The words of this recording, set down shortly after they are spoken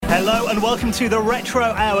Hello and welcome to the Retro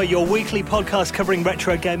Hour, your weekly podcast covering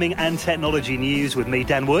retro gaming and technology news with me,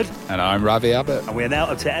 Dan Wood. And I'm Ravi Abbott. And we're now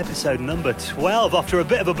up to episode number 12 after a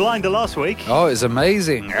bit of a blinder last week. Oh, it's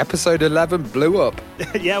amazing. Episode 11 blew up.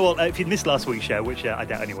 Yeah, well, if you missed last week's show, which I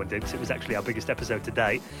doubt anyone did because it was actually our biggest episode to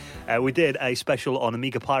date, we did a special on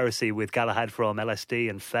Amiga piracy with Galahad from LSD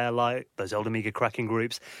and Fairlight, those old Amiga cracking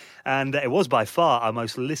groups. And it was by far our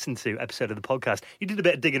most listened to episode of the podcast. You did a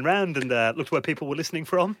bit of digging around and looked where people were listening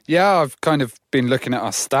from. Yeah, I've kind of been looking at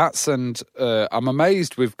our stats and I'm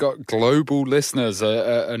amazed we've got global listeners,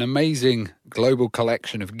 an amazing global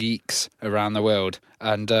collection of geeks around the world.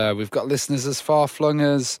 And we've got listeners as far-flung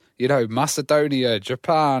as, Macedonia,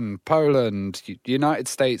 Japan, Poland, United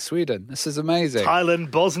States, Sweden. This is amazing.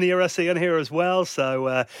 Thailand, Bosnia, I see on here as well.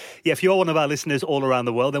 So, if you're one of our listeners all around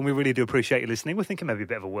the world, then we really do appreciate you listening. We're thinking maybe a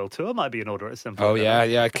bit of a world tour. Might be in order at some point. Oh,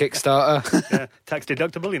 yeah, Kickstarter. Yeah, tax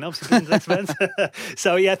deductible, obviously expense.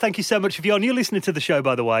 So, thank you so much. If you're new listening to the show,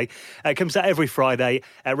 by the way, it comes out every Friday.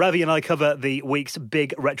 Ravi and I cover the week's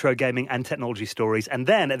big retro gaming and technology stories. And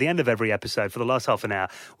then at the end of every episode, for the last half an hour,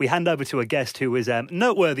 we hand over to a guest who is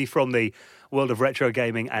noteworthy from the world of retro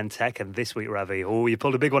gaming and tech. And this week, Ravi, you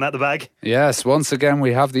pulled a big one out the bag. Yes, once again,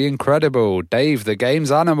 we have the incredible Dave, the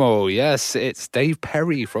games animal. Yes, it's Dave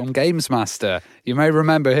Perry from GamesMaster. You may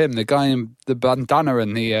remember him, the guy in the bandana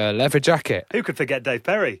and the leather jacket. Who could forget Dave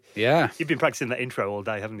Perry? Yeah. You've been practicing that intro all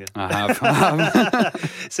day, haven't you? I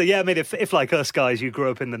have. So, if like us guys, you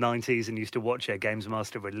grew up in the 90s and used to watch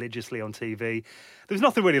GamesMaster religiously on TV, there was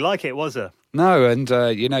nothing really like it, was there? No, and,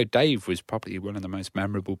 Dave was probably one of the most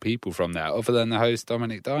memorable people from there, other than the host,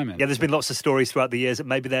 Dominic Diamond. Yeah, there's been lots of stories throughout the years that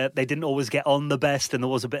maybe they didn't always get on the best and there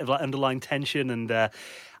was a bit of underlying tension. And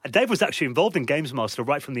Dave was actually involved in GamesMaster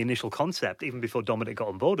right from the initial concept, even before Dominic got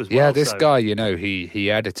on board as well. Yeah, this guy,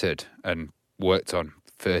 he edited and worked on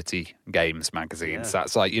 30 games magazines. Yeah.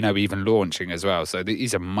 That's even launching as well. So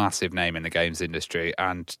he's a massive name in the games industry.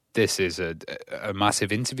 And this is a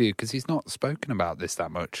massive interview because he's not spoken about this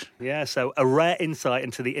that much. Yeah, so a rare insight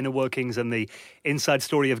into the inner workings and the inside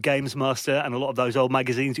story of GamesMaster and a lot of those old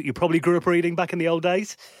magazines that you probably grew up reading back in the old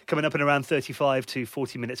days. Coming up in around 35 to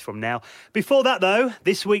 40 minutes from now. Before that, though,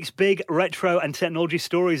 this week's big retro and technology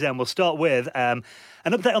stories, and we'll start with an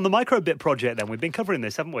update on the Microbit project then. We've been covering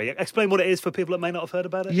this, haven't we? Explain what it is for people that may not have heard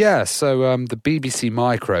about it. Yeah, so the BBC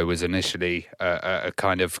Micro was initially a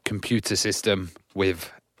kind of computer system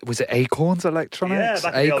with... Was it Acorns Electronics?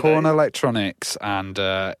 Yeah, Acorn Electronics. And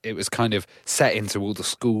it was kind of set into all the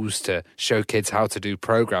schools to show kids how to do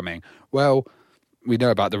programming. Well, we know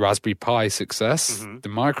about the Raspberry Pi success, the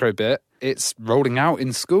Microbit. It's rolling out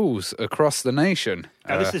in schools across the nation.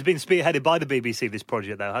 Now, this has been spearheaded by the BBC, this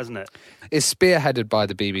project, though, hasn't it? It's spearheaded by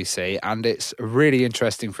the BBC, and it's a really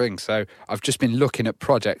interesting thing. So I've just been looking at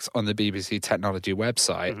projects on the BBC Technology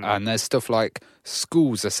website, and there's stuff like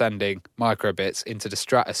schools are sending microbits into the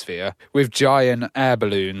stratosphere with giant air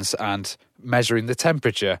balloons and measuring the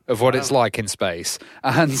temperature of what it's like in space.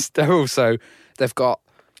 And they've got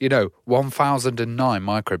 1,009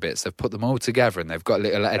 microbits. They've put them all together and they've got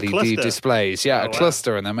little LED displays. Yeah,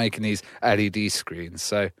 cluster, and they're making these LED screens.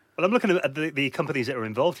 So, well, I'm looking at the companies that are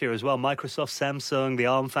involved here as well. Microsoft, Samsung, the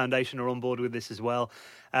ARM Foundation are on board with this as well.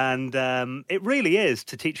 And it really is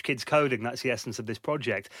to teach kids coding. That's the essence of this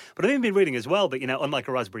project. But I've even been reading as well that, unlike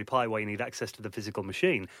a Raspberry Pi where you need access to the physical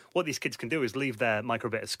machine, what these kids can do is leave their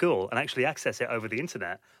microbit at school and actually access it over the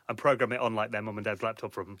internet and program it on like their mum and dad's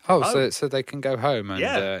laptop from home. So they can go home and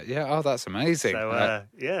that's amazing. So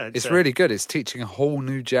it's really good. It's teaching a whole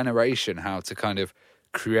new generation how to kind of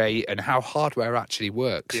create and how hardware actually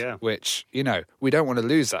works. Yeah. Which we don't want to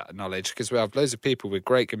lose that knowledge because we have loads of people with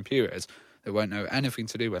great computers that won't know anything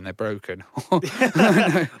to do when they're broken.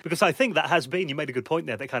 Because I think that has been, you made a good point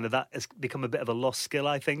there, that has become a bit of a lost skill,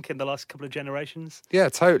 I think, in the last couple of generations. Yeah,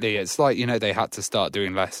 totally. It's like, they had to start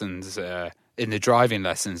doing lessons in the driving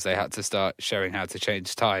lessons. They had to start showing how to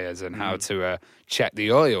change tyres and how to check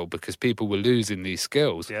the oil because people were losing these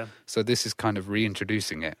skills. Yeah. So this is kind of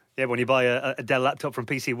reintroducing it. Yeah, when you buy a Dell laptop from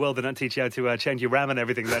PC World, they don't teach you how to change your RAM and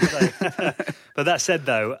everything. But that said,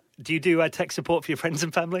 though, do you do tech support for your friends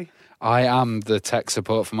and family? I am the tech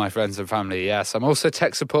support for my friends and family, yes. I'm also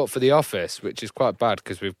tech support for the office, which is quite bad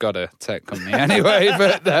because we've got a tech company anyway,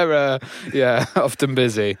 but they're, often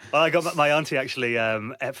busy. Well, I got my auntie, actually, I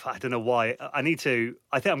don't know why. I think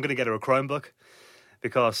I'm going to get her a Chromebook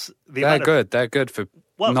because... They're good for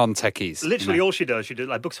non-techies. Literally all she does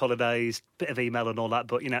like books holidays, bit of email and all that,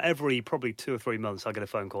 but, every probably 2 or 3 months I get a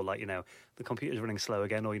phone call like, the computer's running slow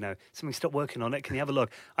again or, something stopped working on it, can you have a look?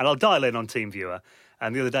 And I'll dial in on TeamViewer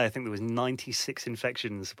And the other day, I think there was 96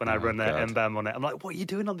 infections when I run MBAM on it. I'm like, what are you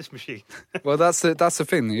doing on this machine? Well, that's the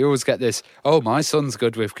thing. You always get this, oh, my son's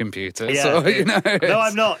good with computers. Yeah, or, you know, no,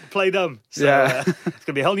 I'm not. Play dumb. So, Yeah. it's going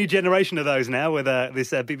to be a whole new generation of those now with this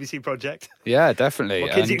BBC project. Yeah, definitely.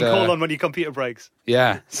 What kids you can call on when your computer breaks.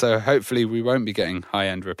 Yeah, so hopefully we won't be getting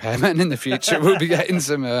high-end repairmen in the future. We'll be getting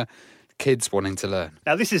some kids wanting to learn.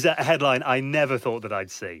 Now, this is a headline I never thought that I'd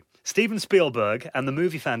see. Steven Spielberg and the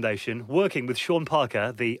Movie Foundation working with Sean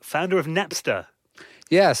Parker, the founder of Napster.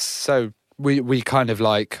 Yes, so we kind of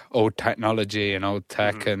like old technology and old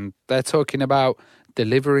tech, and they're talking about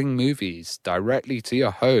delivering movies directly to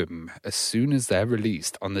your home as soon as they're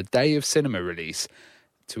released on the day of cinema release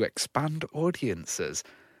to expand audiences.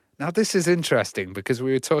 Now, this is interesting because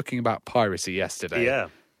we were talking about piracy yesterday. Yeah.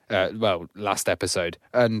 Last episode.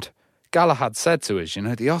 And Galahad said to us, the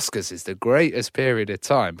Oscars is the greatest period of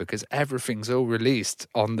time because everything's all released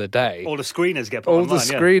on the day. All the screeners get put all online.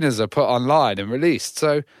 the screeners are put online and released.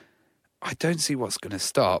 So I don't see what's going to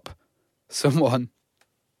stop someone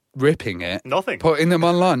ripping it. Nothing. Putting them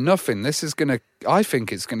online. Nothing. I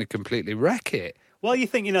think it's going to completely wreck it. Well, you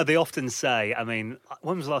think, they often say,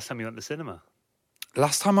 when was the last time you went to the cinema?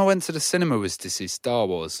 Last time I went to the cinema was to see Star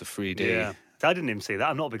Wars, the 3D. Yeah. I didn't even see that.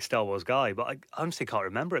 I'm not a big Star Wars guy, but I honestly can't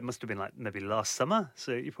remember. It must have been like maybe last summer.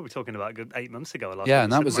 So you're probably talking about a good 8 months ago. Yeah,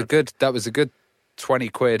 and that was a good 20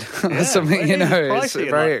 quid or something, it's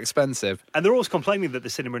very expensive. And they're always complaining that the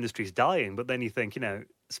cinema industry's dying, but then you think,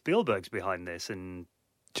 Spielberg's behind this and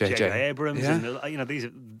J.J. Abrams and, these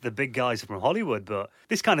are the big guys from Hollywood, but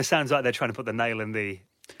this kind of sounds like they're trying to put the nail in the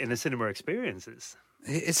cinema experiences.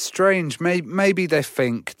 It's strange. Maybe they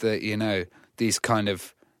think that, these kind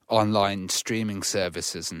of online streaming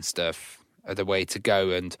services and stuff are the way to go,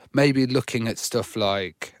 and maybe looking at stuff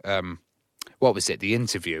like, what was it, The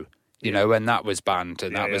Interview, when that was banned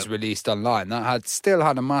and that was released online, that still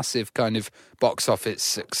had a massive kind of box office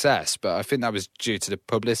success, but I think that was due to the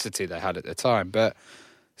publicity they had at the time. But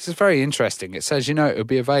this is very interesting. It says, it'll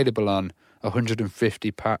be available on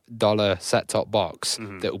 $150 set-top box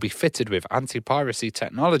that will be fitted with anti-piracy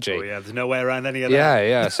technology. Oh, yeah, there's no way around any of that.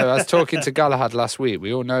 Yeah. So I was talking to Galahad last week.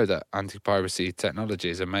 We all know that anti-piracy technology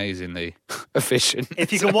is amazingly efficient.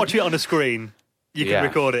 If you can watch it on a screen, you can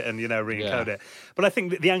record it and, re-encode it. But I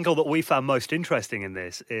think the angle that we found most interesting in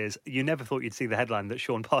this is you never thought you'd see the headline that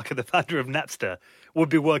Sean Parker, the founder of Napster, would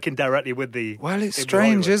be working directly with the... Well, it's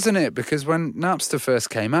strange, isn't it? Because when Napster first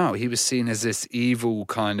came out, he was seen as this evil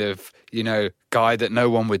kind of, guy that no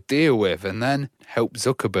one would deal with, and then helped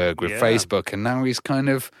Zuckerberg with Facebook, and now he's kind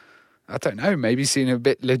of... I don't know, maybe seen a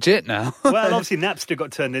bit legit now. Well, obviously Napster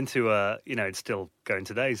got turned into it's still going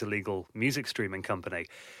today, it's a legal music streaming company.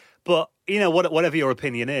 But, whatever your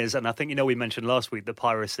opinion is, and I think, we mentioned last week that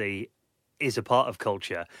piracy is a part of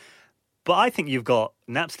culture. But I think you've got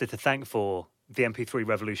Napster to thank for the MP3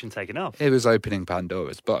 revolution taking off. It was opening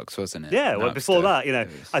Pandora's box, wasn't it? Yeah, well, Napster. before that,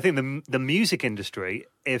 I think the music industry,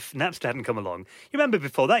 if Napster hadn't come along, you remember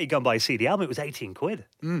before that, you go and buy a CD album, it was 18 quid.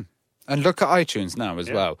 Mm. And look at iTunes now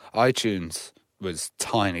as well. iTunes was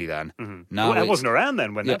tiny then. Mm-hmm. Now it wasn't around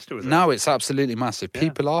then when Napster was now it's absolutely massive.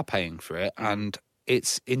 People are paying for it, and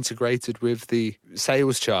it's integrated with the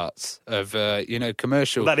sales charts of,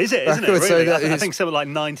 commercial. That is it, isn't it? Really? So I think something like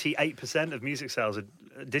 98% of music sales are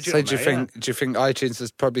digital. So do you think iTunes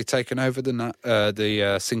has probably taken over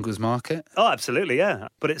the singles market? Oh, absolutely, yeah.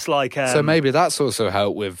 But it's like... so maybe that's also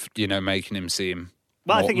helped with, making him seem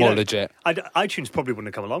more legit. iTunes probably wouldn't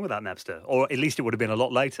have come along without Napster, or at least it would have been a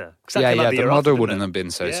lot later. The model wouldn't have been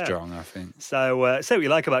so strong, I think. So say what you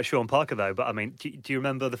like about Sean Parker, though, but do you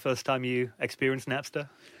remember the first time you experienced Napster?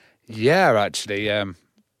 Yeah, actually.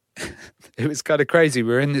 It was kind of crazy.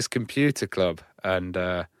 We were in this computer club, and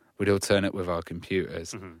we'd all turn up with our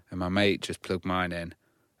computers, and my mate just plugged mine in.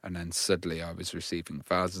 And then suddenly I was receiving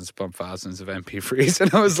thousands upon thousands of MP3s.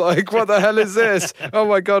 And I was like, what the hell is this? Oh,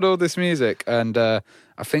 my God, all this music. And I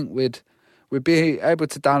think we'd be able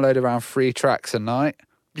to download around 3 tracks a night.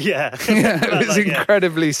 Yeah. It was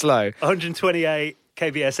incredibly slow. 128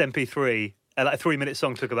 kbs MP3. And a 3-minute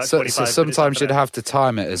song took about 25 minutes. So sometimes you'd have to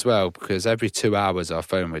time it as well, because every 2 hours our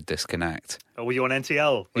phone would disconnect. Oh, were you on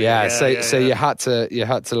NTL? So you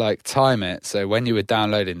had to like time it. So when you were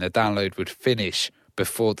downloading, the download would finish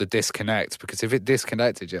before the disconnect, because if it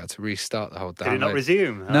disconnected, you had to restart the whole download. Did it not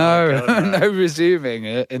resume? No, no resuming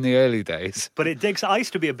in the early days. But it digs. I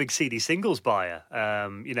used to be a big CD singles buyer.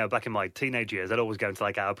 Back in my teenage years, I'd always go into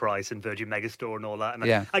like Our Price and Virgin Megastore and all that,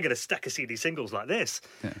 and I get a stack of CD singles like this.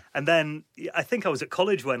 Yeah. And then I think I was at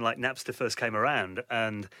college when like Napster first came around,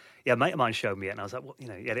 and a mate of mine showed me it, and I was like, you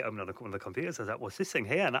had it open on one of the computers. I was like, what's this thing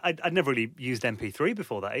here? And I'd never really used MP3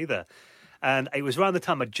 before that either. And it was around the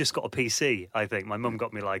time I'd just got a PC, I think. My mum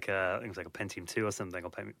got me I think it was like a Pentium 2 or something, or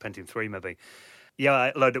Pentium 3 maybe. Yeah,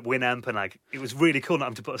 I loaded up Winamp, and it was really cool not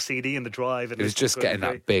having to put a CD in the drive. And it was just getting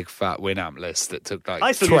that big fat Winamp list that took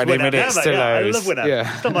I 20 minutes to load. I love Winamp.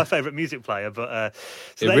 Yeah. It's not my favourite music player, but...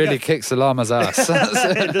 it really kicks the llama's ass.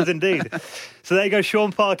 It does indeed. So there you go,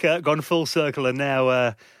 Sean Parker, gone full circle, and now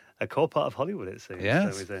a core part of Hollywood, it seems.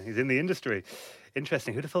 Yes. So he's in the industry.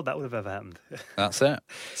 Interesting. Who'd have thought that would have ever happened? That's it.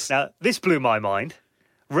 Now, this blew my mind.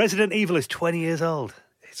 Resident Evil is 20 years old.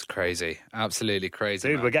 It's crazy. Absolutely crazy.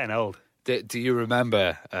 Dude, man. we're getting old. Do you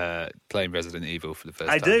remember playing Resident Evil for the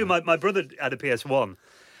first time? I do. My brother had a PS1.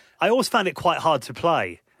 I always found it quite hard to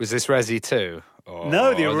play. Was this Resi 2?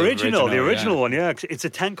 No, the original yeah. one, yeah. It's a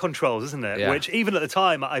tank controls, isn't it? Yeah. Which, even at the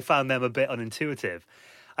time, I found them a bit unintuitive.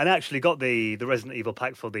 And I actually got the Resident Evil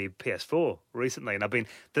pack for the PS4 recently. And I've been...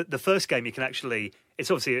 The first game you can actually...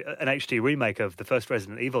 It's obviously an HD remake of the first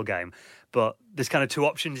Resident Evil game. But there's kind of two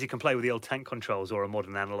options. You can play with the old tank controls or a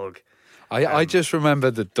modern analog. I just remember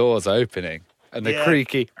the doors opening and the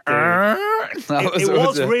creaky... It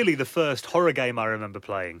was really the first horror game I remember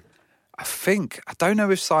playing. I don't know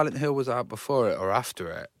if Silent Hill was out before it or after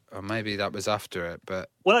it, or maybe that was after it, but...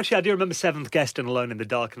 Well, actually, I do remember Seventh Guest and Alone in the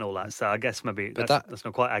Dark and all that, so I guess maybe that's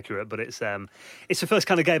not quite accurate, but it's the first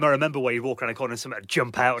kind of game I remember where you walk around a corner and something would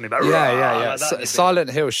jump out and you're like, yeah. Like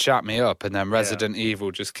Silent Hill shut me up, and then Resident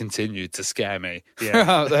Evil just continued to scare me.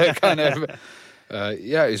 Yeah. They're kind of...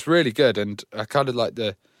 it's really good, and I kind of like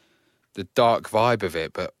the dark vibe of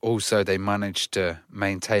it, but also they managed to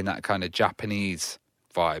maintain that kind of Japanese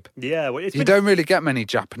vibe. Yeah, well, you don't really get many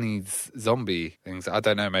Japanese zombie things. I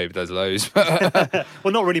don't know, maybe there's loads. Well,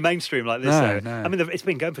 not really mainstream like this. No. I mean, it's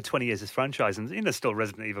been going for 20 years, this franchise, and there's still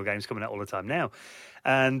Resident Evil games coming out all the time now.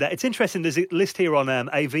 And it's interesting, there's a list here on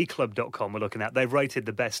avclub.com we're looking at. They've rated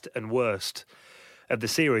the best and worst of the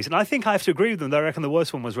series, and I think I have to agree with them. I reckon the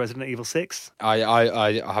worst one was Resident Evil 6.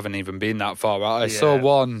 I haven't even been that far. I saw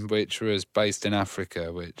one which was based in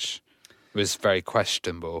Africa, which was very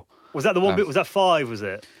questionable. Was that the one? Was that 5? Was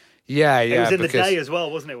it? Yeah. It was in the day as well,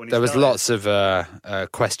 wasn't it? When there was lots of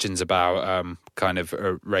questions about kind of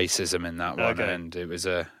racism in that one, and it was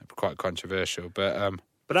quite controversial. But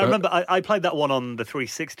I remember I played that one on the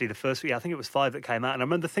 360, the first... Yeah, I think it was 5 that came out. And I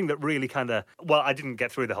remember the thing that really kind of... Well, I didn't get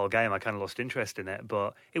through the whole game. I kind of lost interest in it.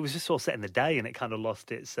 But it was just all set in the day, and it kind of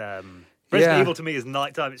lost its... Resident Evil to me is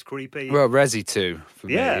nighttime. It's creepy. Well, Resi 2, for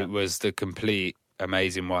me, it was the complete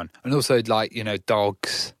amazing one. And also,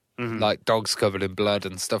 dogs... Mm-hmm. Like dogs covered in blood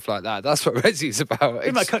and stuff like that. That's what Resi's about.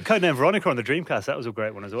 Like Codename Veronica on the Dreamcast. That was a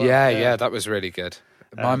great one as well. Yeah, that was really good.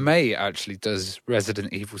 My mate actually does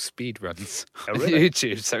Resident Evil speedruns on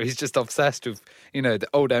YouTube, so he's just obsessed with, the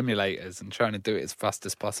old emulators and trying to do it as fast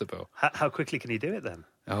as possible. How quickly can he do it then?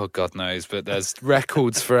 Oh, God knows, but there's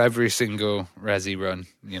records for every single Resi run,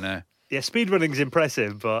 Yeah, speedrunning's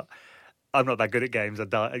impressive, but I'm not that good at games. I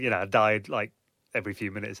died like every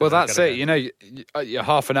few minutes. Well, that's it. You're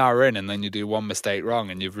half an hour in and then you do one mistake wrong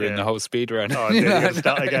and you've ruined the whole speed run. Oh, you've got to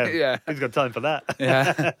start again. Yeah. Who's got time for that?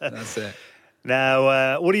 Yeah, that's it.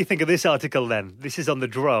 Now, what do you think of this article then? This is on the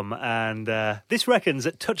Drum, and this reckons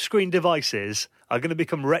that touchscreen devices are going to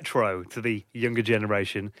become retro to the younger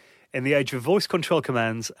generation in the age of voice control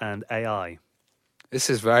commands and AI. This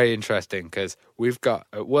is very interesting because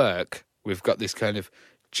at work, we've got this kind of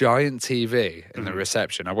giant TV in the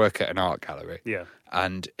reception. I work at an art gallery. Yeah.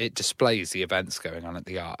 And it displays the events going on at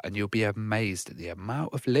the art. And you'll be amazed at the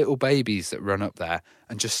amount of little babies that run up there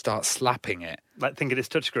and just start slapping it. Like thinking it's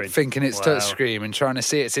touchscreen? Thinking it's touchscreen and trying to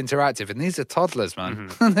see it's interactive. And these are toddlers, man.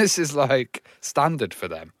 Mm-hmm. This is like standard for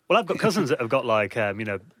them. Well, I've got cousins that have got like,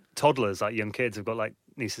 toddlers, like young kids have got like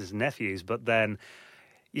nieces and nephews. But then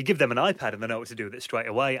you give them an iPad and they know what to do with it straight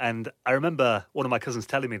away. And I remember one of my cousins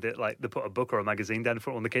telling me that like they put a book or a magazine down in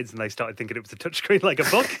front of one of the kids and they started thinking it was a touchscreen like a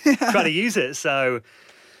book, trying to use it. So,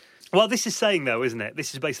 well, this is saying though, isn't it?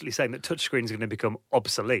 This is basically saying that touchscreens are going to become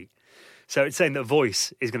obsolete. So it's saying that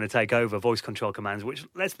voice is going to take over, voice control commands, which,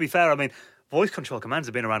 let's be fair, I mean, voice control commands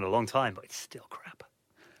have been around a long time, but it's still crap.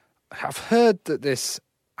 I've heard that is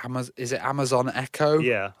it Amazon Echo?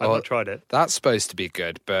 Yeah, I've not tried it. That's supposed to be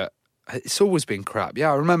good, but it's always been crap.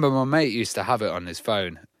 Yeah, I remember my mate used to have it on his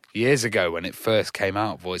phone years ago when it first came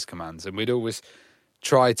out, voice commands, and we'd always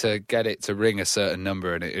try to get it to ring a certain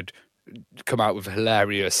number and it would come out with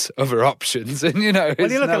hilarious other options. And, when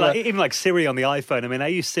you look at even like Siri on the iPhone, I mean, I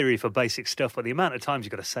use Siri for basic stuff, but the amount of times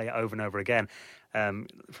you've got to say it over and over again.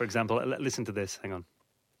 For example, listen to this. Hang on.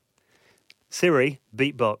 Siri,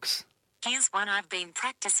 beatbox. Here's one I've been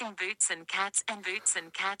practicing: boots and cats and boots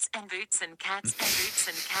and cats and boots and cats and boots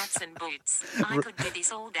and cats and boots. I could do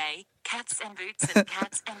this all day. Cats and boots and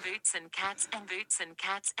cats and boots and cats and boots and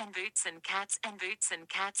cats and boots and cats and boots and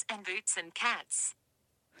cats and boots and cats.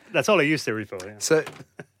 That's all I use Siri for. Yeah. So,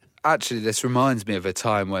 actually, this reminds me of a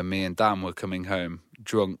time when me and Dan were coming home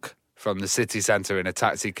drunk from the city centre in a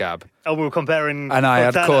taxi cab. Oh, we were comparing. And I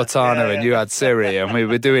had Cortana and you had Siri, and we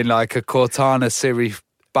were doing like a Cortana-Siri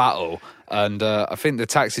battle. And I think the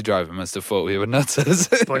taxi driver must have thought we were nutters.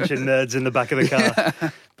 Bunch of nerds in the back of the car. Yeah.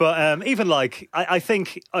 But even like, I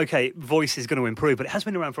think, okay, voice is going to improve, but it has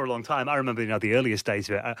been around for a long time. I remember, the earliest days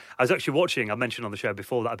of it. I was actually watching, I mentioned on the show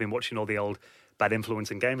before that I've been watching all the old Bad Influence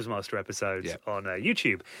and GamesMaster episodes on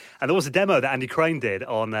YouTube. And there was a demo that Andy Crane did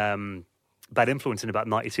on Bad Influence in about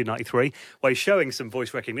 92, 93, where he's showing some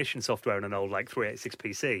voice recognition software on an old like 386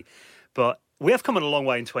 PC. But we have come a long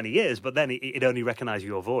way in 20 years, but then it only recognised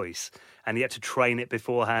your voice. And you had to train it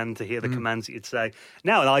beforehand to hear the commands that you'd say.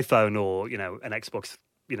 Now an iPhone or, an Xbox,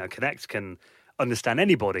 Connect can understand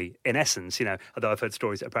anybody in essence, although I've heard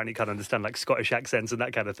stories that apparently can't understand like Scottish accents and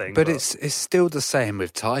that kind of thing. But it's still the same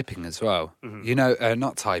with typing as well.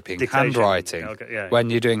 Not typing, Dictation. handwriting. Okay, yeah.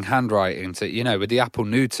 When you're doing handwriting to, with the Apple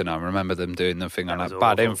Newton, I remember them doing the thing on that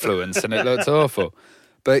Bad Influence and it looked awful.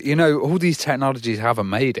 But, all these technologies haven't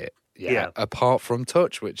made it yet, apart from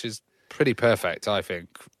touch, which is pretty perfect, I think.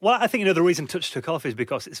 Well, I think, the reason touch took off is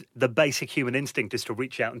because it's the basic human instinct is to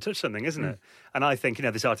reach out and touch something, isn't it? And I think,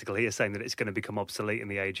 this article here is saying that it's going to become obsolete in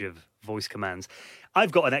the age of voice commands.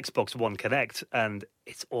 I've got an Xbox One Connect and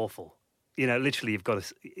it's awful. Literally you've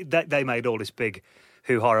got they made all this big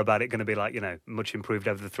hoo-ha about it going to be like, much improved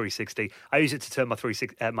over the 360. I use it to turn my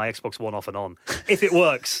Xbox One off and on. If it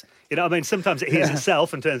works. Sometimes it hears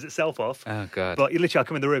itself and turns itself off. Oh, God. But I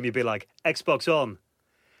come in the room, you'd be like, Xbox on.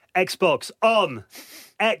 Xbox on,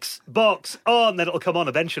 Xbox on, then it'll come on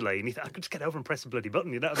eventually. And you think, I could just get over and press the bloody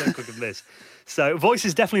button. I'm very quick than this. So voice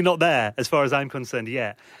is definitely not there as far as I'm concerned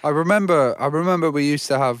yet. I remember we used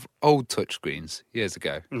to have old touchscreens years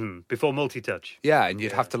ago. Before multi-touch. Yeah, and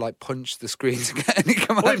you'd have to like punch the screen to get any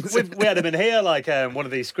commands. We had them in here, like one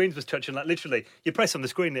of these screens was touching, like literally, you press on the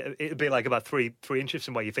screen, it'd be like about three inches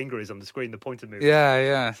from where your finger is on the screen, the pointer moves.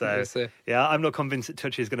 Yeah. So, I'm not convinced that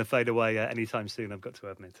touch is going to fade away anytime soon, I've got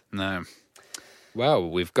to admit. No. Well,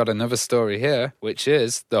 we've got another story here, which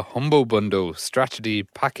is the Humble Bundle strategy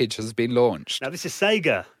package has been launched. Now, this is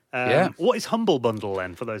Sega. What is Humble Bundle,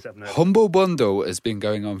 then, for those that haven't heard? Humble Bundle has been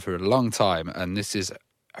going on for a long time, and this is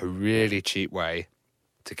a really cheap way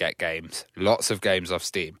to get games. Lots of games off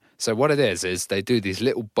Steam. So what it is they do these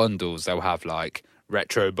little bundles. They'll have, like,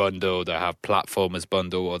 Retro Bundle, they'll have Platformers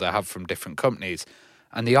Bundle, or they'll have from different companies.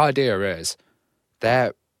 And the idea is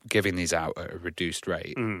they're giving these out at a reduced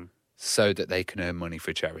rate so that they can earn money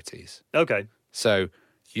for charities. Okay. So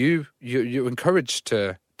you're encouraged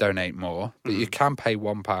to donate more, but you can pay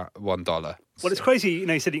 $1. Well, it's crazy.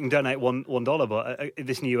 You said you can donate $1, but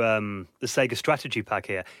this new the Sega strategy pack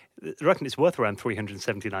here, I reckon it's worth around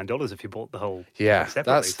 $379 if you bought the whole. Yeah,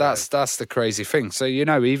 separately, that's the crazy thing. So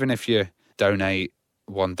even if you donate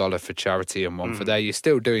 $1 for charity and one for there, you're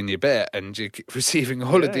still doing your bit and you're receiving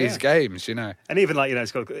all of these games, And even like,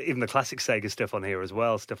 it's got even the classic Sega stuff on here as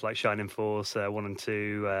well, stuff like Shining Force 1 and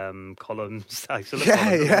 2, Columns. Yes,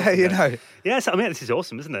 this is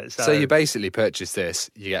awesome, isn't it? So you basically purchase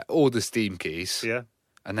this, you get all the Steam keys. Yeah.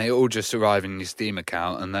 And they all just arrive in your Steam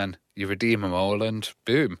account, and then you redeem them all, and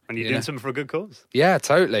boom. And you're doing something for a good cause. Yeah,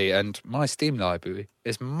 totally. And my Steam library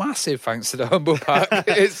is massive thanks to the Humble Pack.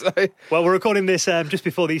 Well, we're recording this just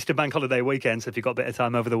before the Easter bank holiday weekend, so if you've got a bit of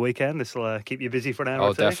time over the weekend, this will keep you busy for an hour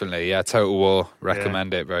or two. Oh, definitely. Yeah, Total War.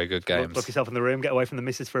 Recommend it. Very good games. Lock yourself in the room, get away from the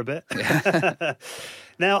missus for a bit. Yeah.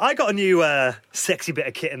 Now, I got a new sexy bit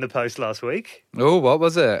of kit in the post last week. Oh, what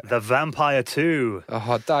was it? The Vampire 2.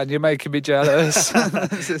 Oh, Dan, you're making me jealous.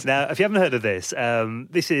 Now, if you haven't heard of this,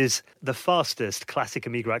 this is the fastest classic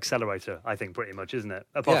Amiga accelerator, I think, pretty much, isn't it?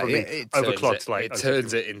 Apart from the overclocked. It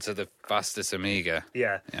turns it into the fastest Amiga.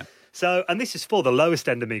 Yeah. So, and this is for the lowest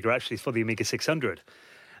end Amiga, actually, it's for the Amiga 600.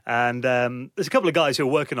 And there's a couple of guys who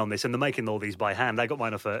are working on this, and they're making all these by hand. I got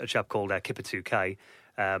mine off a chap called Kipper2K,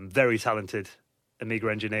 very talented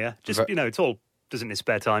Amiga engineer. Just, it's all does it in his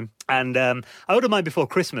spare time. And I ordered mine before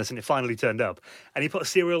Christmas, and it finally turned up. And he put a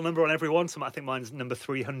serial number on every one, so I think mine's number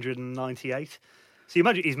 398. So you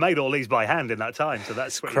imagine he's made all these by hand in that time, so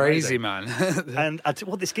that's crazy, amazing. Man. And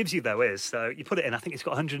what this gives you, though, is, so you put it in, I think it's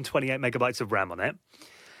got 128 megabytes of RAM on it.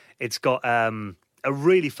 It's got a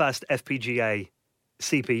really fast FPGA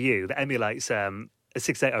CPU that emulates a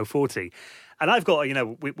 68040. And I've got,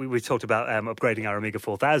 we talked about upgrading our Amiga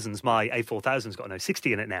 4000s. My A4000's got an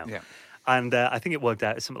 060 in it now. Yeah. And I think it worked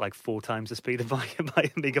out at something like 4 times the speed of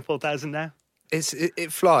my Amiga 4000 now.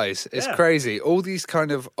 It flies. It's Yeah. crazy. All these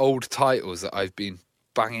kind of old titles that I've been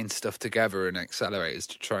banging stuff together in accelerators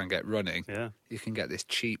to try and get running. Yeah. You can get this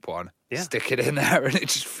cheap one, Yeah. stick it in there, and it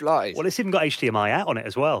just flies. Well, it's even got HDMI out on it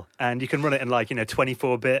as well. And you can run it in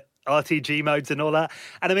 24-bit RTG modes and all that.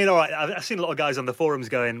 And I mean, all right, I've seen a lot of guys on the forums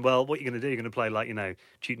going, well, what are you going to do? You're going to play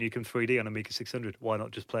Duke Nukem 3D on Amiga 600. Why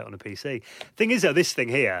not just play it on a PC? Thing is, though, this thing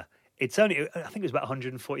here, it's only, I think it was about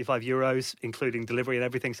 €145, including delivery and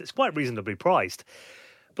everything. So it's quite reasonably priced.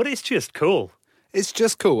 But it's just cool. It's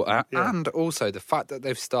just cool. Yeah. And also the fact that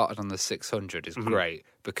they've started on the 600 is great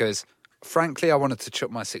because, frankly, I wanted to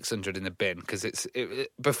chuck my 600 in the bin because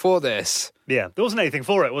before this... Yeah, there wasn't anything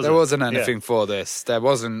for it, was there there? wasn't anything for this. There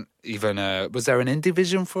wasn't even was there an indie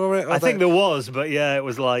vision for it? I think there was, but yeah, it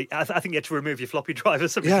was like, I think you had to remove your floppy drive or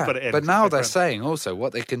something to put it in. But now they're saying also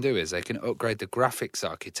what they can do is they can upgrade the graphics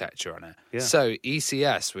architecture on it. Yeah. So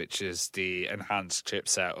ECS, which is the enhanced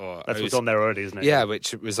chipset, or That's what's on there already, isn't it? Yeah,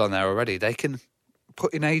 which was on there already. They can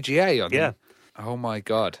put in AGA on Yeah. it. Oh my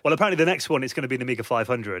God. Well, apparently the next one is going to be the Amiga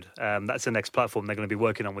 500. That's the next platform they're going to be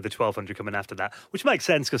working on with the 1200 coming after that, which makes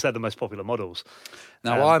sense because they're the most popular models.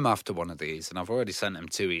 Now, I'm after one of these, and I've already sent them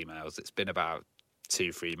 2 emails. It's been about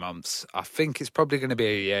 2-3 months. I think it's probably going to be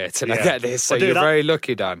a year till I get this, so Well, dude, you're very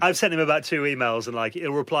lucky, Dan. I've sent him about 2 emails, and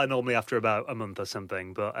he'll reply normally after about a month or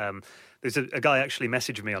something. But there's a guy actually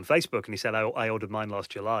messaged me on Facebook, and he said, I ordered mine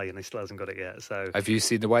last July, and he still hasn't got it yet. So Have you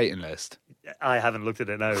seen the waiting list? I haven't looked at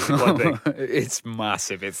it, no. It's quite big. It's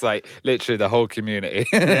massive. It's like literally the whole community.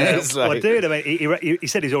 Yeah. It's Well, like- dude, I mean, he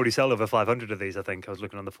said he's already sold over 500 of these, I think. I was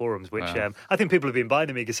looking on the forums, which I think people have been buying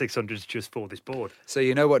Amiga 600s just for this board. So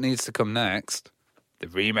you know what needs to come next? The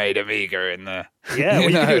remade Amiga in there. Yeah, well,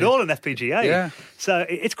 you can do it all on FPGA. Yeah. So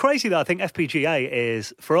it's crazy that I think FPGA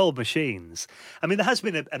is for old machines. I mean, there has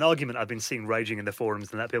been an argument I've been seeing raging in the forums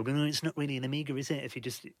and that people going, it's not really an Amiga, is it? If you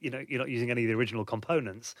just, you're not using any of the original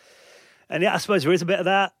components. And yeah, I suppose there is a bit of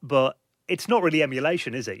that, but it's not really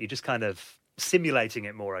emulation, is it? You're just kind of simulating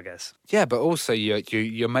it more, I guess. Yeah, but also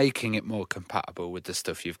you're making it more compatible with the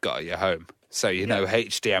stuff you've got at your home. So,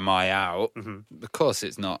 HDMI out. Mm-hmm. Of course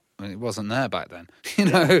it's not. I mean, it wasn't there back then.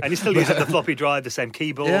 And you're still using the floppy drive, the same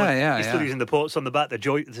keyboard. You're still using the ports on the back, the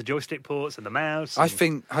joystick ports and the mouse. I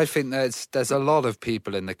think there's a lot of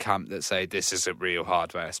people in the camp that say this isn't real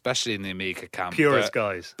hardware, especially in the Amiga camp. Purist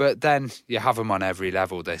guys. But then you have them on every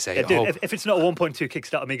level. They say, if it's not a 1.2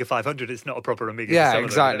 kickstart Amiga 500, it's not a proper Amiga. Yeah,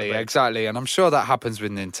 exactly. And I'm sure that happens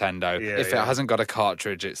with Nintendo. Yeah, if it hasn't got a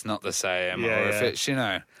cartridge, it's not the same. Yeah, or if it's,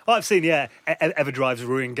 Well, I've seen, Everdrive's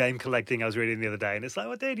ruined game collecting. I was reading the other day, and it's like,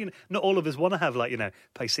 well, dude, not all of us want to have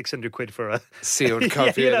pay £600 for a sealed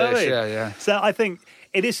copy of this. Yeah. So I think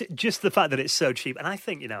it is just the fact that it's so cheap, and I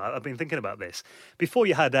think I've been thinking about this before.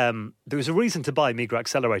 You had there was a reason to buy Amiga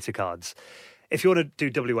accelerator cards. If you want to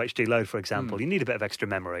do WHD load, for example, you need a bit of extra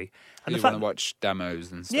memory. And you want to watch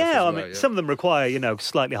demos and stuff. Yeah, as well, some of them require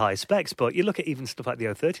slightly higher specs, but you look at even stuff like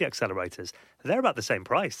the 030 accelerators; they're about the same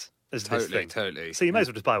price as this thing. Totally. So you may as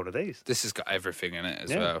well just buy one of these. This has got everything in it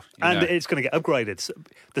as well. And it's going to get upgraded. So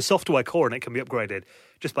the software core in it can be upgraded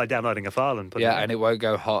just by downloading a file and putting it in. and it won't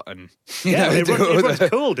go hot and it runs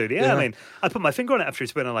cool, dude. Yeah, I mean, I put my finger on it after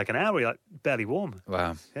it's been on like an hour, like barely warm.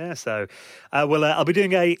 Wow. Yeah, so I'll be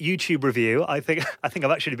doing a YouTube review. I think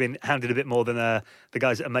I've actually been hounded a bit more than the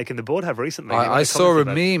guys that are making the board have recently. I saw a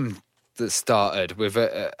meme that started with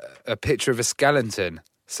a picture of a skeleton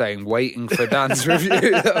saying waiting for Dan's review.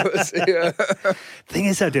 That was, Thing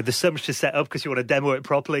is, though, dude, there's so much to set up because you want to demo it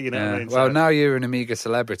properly. What I mean? Well, now you're an Amiga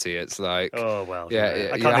celebrity. It's like, oh well,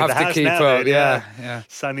 yeah, I you can't leave have the to house keep now, up. dude, Yeah.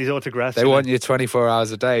 Sign these autographs. They want you 24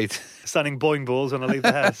 hours a day. Signing boing balls when I leave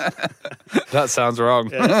the house. That sounds wrong.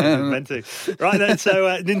 Yeah, meant to. Right then, so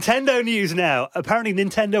Nintendo news now. Apparently,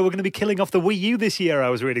 Nintendo were going to be killing off the Wii U this year. I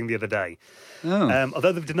was reading the other day,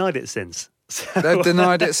 although they've denied it since. So, they've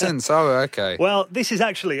denied it since. Oh, okay. Well, this is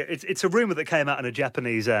actually it's a rumor that came out in a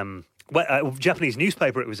Japanese Japanese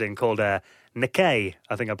newspaper. It was in called Nikkei.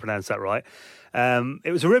 I think I pronounced that right.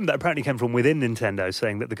 It was a rumor that apparently came from within Nintendo,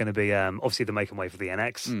 saying that they're going to be obviously they're making way for the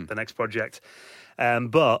NX, the next project.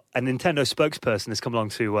 But a Nintendo spokesperson has come along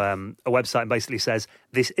to a website and basically says,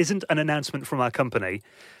 this isn't an announcement from our company.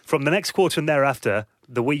 From the next quarter and thereafter,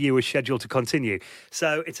 the Wii U is scheduled to continue.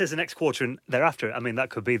 So it says the next quarter and thereafter. I mean, that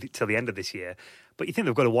could be till the end of this year. But you think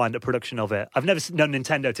they've got to wind up production of it. I've never known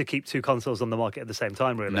Nintendo to keep 2 consoles on the market at the same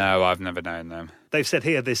time, really. No, I've never known them. They've said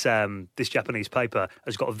here this Japanese paper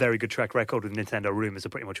has got a very good track record with Nintendo. Rumors are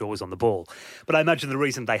pretty much always on the ball. But I imagine the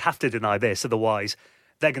reason they have to deny this, otherwise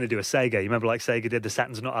they're going to do a Sega. You remember like Sega did the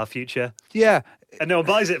Saturn's Not Our Future? Yeah. And no one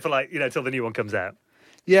buys it for till the new one comes out.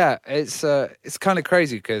 Yeah, it's kind of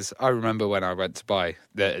crazy because I remember when I went to buy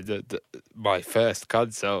my first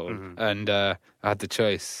console, and I had the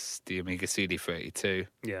choice: the Amiga CD32,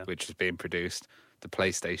 which was being produced, the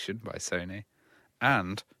PlayStation by Sony,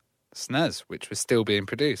 and SNES, which was still being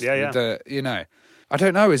produced. I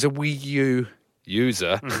don't know. As a Wii U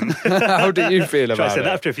user, how do you feel about it?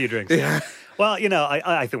 After a few drinks. Yeah. Well,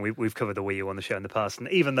 I think we've covered the Wii U on the show in the past, and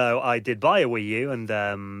even though I did buy a Wii U, and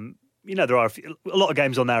there are a lot of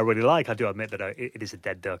games on there I really like, I do admit that it is a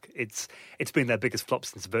dead duck. It's been their biggest flop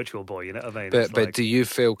since Virtual Boy. You know what I mean? But do you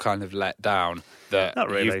feel kind of let down that Not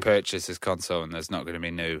really. you've purchased this console and there's not going to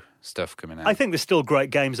be new stuff coming out? I think there's still great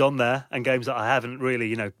games on there, and games that I haven't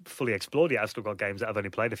really fully explored yet. I've still got games that I've only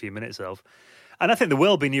played a few minutes of. And I think there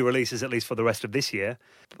will be new releases, at least for the rest of this year.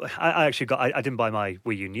 I didn't buy my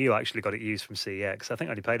Wii U new. I actually got it used from CEX. I think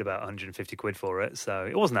I only paid about 150 quid for it. So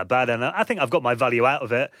it wasn't that bad. And I think I've got my value out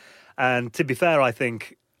of it. And to be fair, I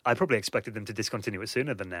think I probably expected them to discontinue it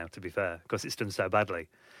sooner than now, to be fair, because it's done so badly.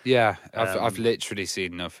 Yeah, I've literally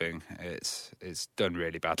seen nothing. It's done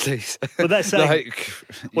really badly. But they're saying,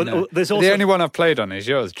 there's also, the only one I've played on is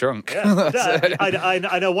yours, Drunk. Yeah,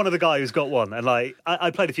 I know one of the guy who's got one, and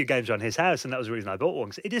I played a few games on his house, and that was the reason I bought one.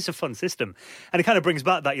 Cause it is a fun system, and it kind of brings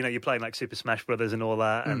back that you're playing like Super Smash Brothers and all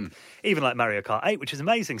that, and even like Mario Kart 8, which is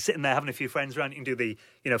amazing. Sitting there having a few friends around, you can do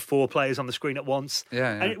the 4 players on the screen at once.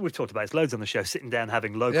 Yeah. And we've talked about it loads on the show. Sitting down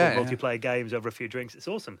having local multiplayer games over a few drinks, it's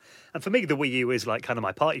awesome. And for me, the Wii U is like kind of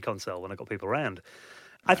my party console when I got people around.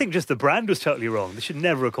 I think just the brand was totally wrong. They should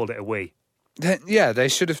never have called it a Wii. Yeah, they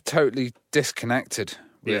should have totally disconnected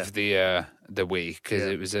with the Wii because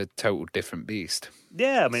it was a total different beast.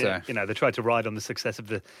 Yeah, I mean, they tried to ride on the success of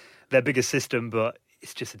their biggest system, but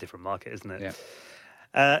it's just a different market, isn't it?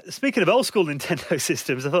 Yeah. Speaking of old school Nintendo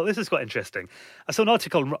systems, I thought this was quite interesting. I saw an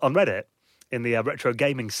article on Reddit in the retro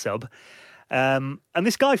gaming sub. And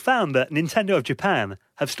this guy found that Nintendo of Japan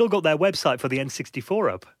have still got their website for the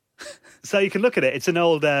N64 up. So you can look at it. It's an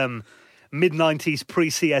old mid-90s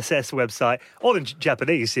pre-CSS website, all in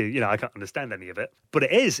Japanese. So, I can't understand any of it. But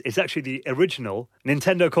it is. It's actually the original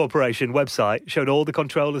Nintendo Corporation website. Showed all the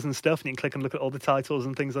controllers and stuff, and you can click and look at all the titles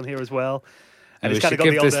and things on here as well. And we should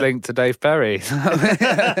give this link to Dave Perry.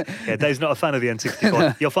 Yeah, Dave's not a fan of the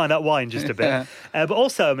N64. You'll find out why in just a bit. But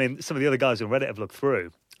also, some of the other guys on Reddit have looked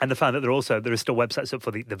through, and they found that there are still websites up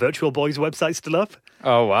for the Virtual Boy's website still up.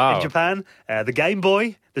 Oh, wow. In Japan. The Game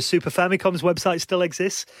Boy, the Super Famicom's website still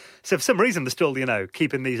exists. So for some reason, they're still,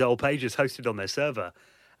 keeping these old pages hosted on their server,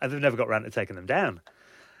 and they've never got around to taking them down.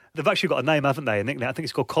 They've actually got a name, haven't they? A nickname. I think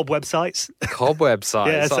it's called Cob Websites. Cob Websites?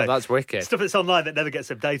 Yeah, so that's wicked. Stuff that's online that never gets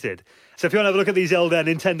updated. So if you want to have a look at these old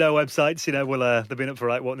Nintendo websites, they've been up for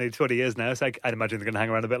nearly 20 years now, so I'd imagine they're going to hang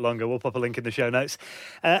around a bit longer. We'll pop a link in the show notes.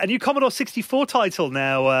 A new Commodore 64 title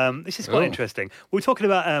now. This is quite interesting. We were talking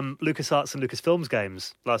about LucasArts and Lucasfilms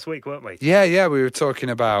games last week, weren't we? Yeah, we were talking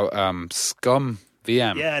about Scum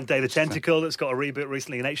VM. Yeah, and Day the Tentacle that's got a reboot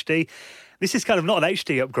recently in HD. This is kind of not an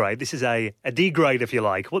HD upgrade. This is a degrade, if you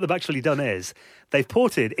like. What they've actually done is they've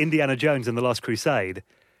ported Indiana Jones and the Last Crusade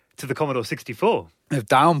to the Commodore 64. They've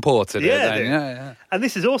downported it. Yeah. And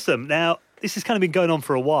this is awesome. Now, this has kind of been going on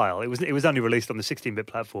for a while. It was only released on the 16-bit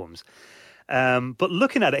platforms. But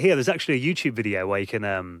looking at it here, there's actually a YouTube video where you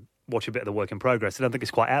can watch a bit of the work in progress. I don't think it's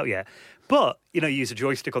quite out yet. But, you use a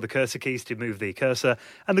joystick or the cursor keys to move the cursor.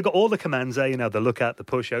 And they've got all the commands there, the look at, the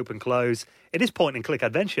push, open, close. It is point-and-click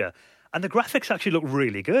adventure. And the graphics actually look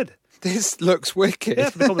really good. This looks wicked. Yeah,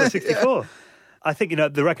 for the Commodore 64. Yeah. I think,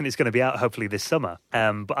 they reckon it's going to be out hopefully this summer.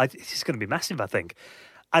 But it's just going to be massive, I think.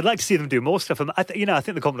 I'd like to see them do more stuff. I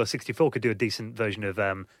think the Commodore 64 could do a decent version of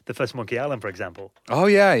the first Monkey Island, for example. Oh,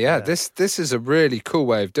 yeah. This is a really cool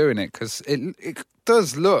way of doing it because it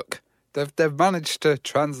does look... They've managed to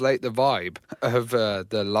translate the vibe of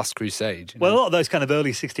the Last Crusade. Well, a lot of those kind of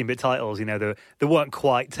early 16-bit titles, they weren't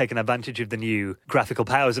quite taking advantage of the new graphical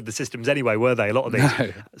powers of the systems anyway, were they? A lot of these.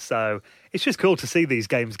 No. So it's just cool to see these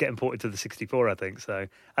games get imported to the 64, I think. So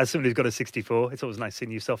as somebody who's got a 64, it's always nice seeing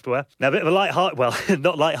new software. Now, a bit of a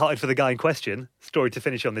not light-hearted for the guy in question. Story to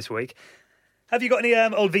finish on this week. Have you got any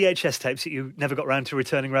old VHS tapes that you never got round to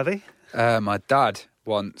returning, Ravi? My dad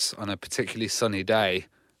once, on a particularly sunny day,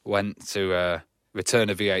 went to return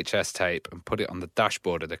a VHS tape and put it on the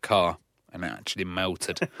dashboard of the car, and it actually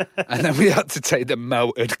melted. And then we had to take the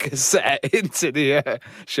melted cassette into the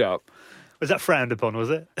shop. Was that frowned upon, was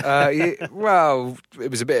it? Well, it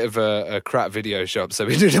was a bit of a crap video shop, so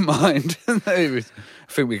we didn't mind. I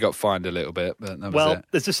think we got fined a little bit, but that was it.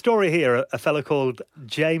 There's a story here, a fellow called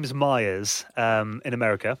James Myers in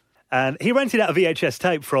America, and he rented out a VHS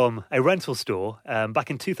tape from a rental store back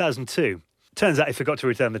in 2002. Turns out he forgot to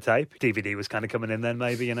return the tape. DVD was kind of coming in then,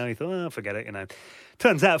 maybe, you know. He thought, oh, forget it, you know.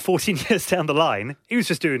 Turns out 14 years down the line, he was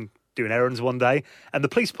just doing errands one day, and the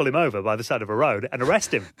police pull him over by the side of a road and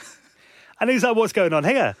arrest him. And he's like, what's going on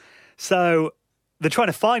here? So they're trying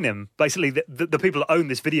to fine him. Basically, the people that own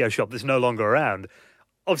this video shop that's no longer around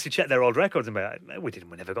obviously check their old records and be like, we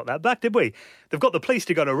never got that back, did we? They've got the police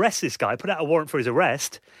to go and arrest this guy, put out a warrant for his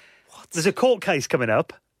arrest. What? There's a court case coming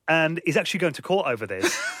up, and he's actually going to court over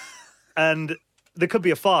this. And there could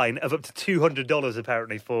be a fine of up to $200,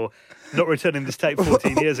 apparently, for not returning this tape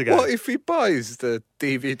 14 years ago. What if he buys the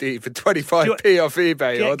DVD for 25p off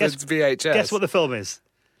eBay or the VHS? Guess what the film is?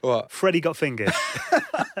 What? Freddy Got Fingered.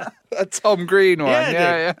 A Tom Green one.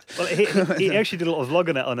 Yeah. Well, he actually did a lot of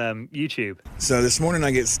vlogging it on YouTube. So this morning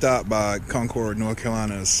I get stopped by Concord, North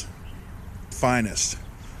Carolina's finest,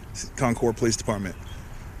 Concord Police Department.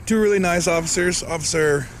 Two really nice officers.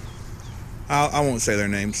 I won't say their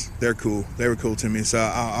names. They're cool. They were cool to me, so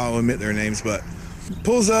I'll admit their names. But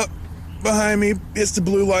pulls up behind me, hits the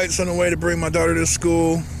blue lights on the way to bring my daughter to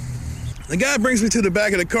school. The guy brings me to the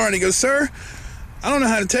back of the car and he goes, "Sir, I don't know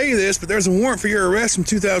how to tell you this, but there's a warrant for your arrest from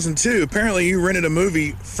 2002. Apparently you rented a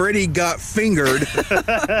movie, Freddy Got Fingered,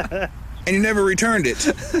 and you never returned it."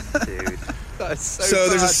 Dude, that's so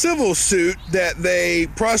bad. There's a civil suit that they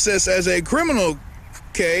process as a criminal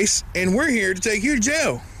case, and we're here to take you to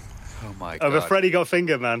jail. Oh my God. Over Freddy Got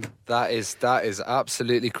Fingered, man. That is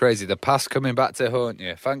absolutely crazy. The past coming back to haunt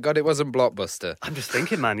you. Thank God it wasn't Blockbuster. I'm just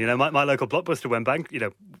thinking, man, you know, my local Blockbuster went bank, you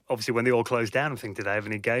know, obviously when they all closed down, I'm thinking, did they have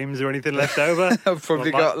any games or anything left over? I've probably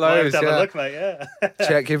got loads, have a look, mate, yeah.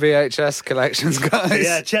 Check your VHS collections, guys.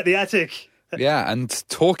 Yeah, check the attic. Yeah, and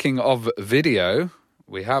talking of video,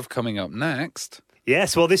 we have coming up next.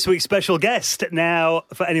 Yes, well, this week's special guest. Now,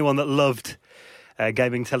 for anyone that loved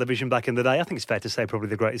gaming television back in the day, I think it's fair to say probably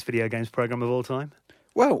the greatest video games program of all time.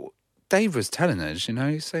 Well, Dave was telling us, you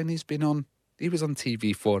know, he's saying he was on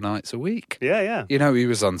TV 4 nights a week. Yeah. You know, he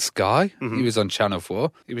was on Sky, he was on Channel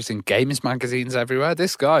 4, he was in games magazines everywhere.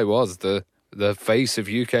 This guy was the face of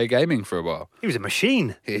UK gaming for a while. He was a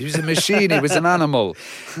machine. He was a machine. He was an animal.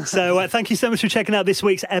 So thank you so much for checking out this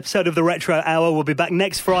week's episode of The Retro Hour. We'll be back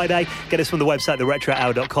next Friday. Get us from the website,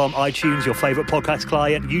 theretrohour.com, iTunes, your favourite podcast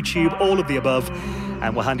client, YouTube, all of the above.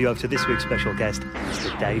 And we'll hand you over to this week's special guest,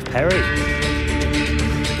 Mr. Dave Perry.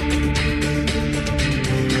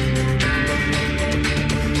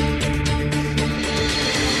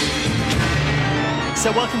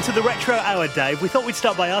 So welcome to the Retro Hour, Dave. We thought we'd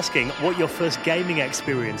start by asking what your first gaming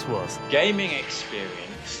experience was. Gaming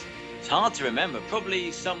experience? It's hard to remember.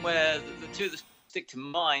 Probably somewhere, the two that stick to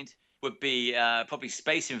mind would be probably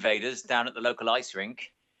Space Invaders down at the local ice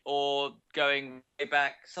rink, or going way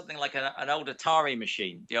back, something like an old Atari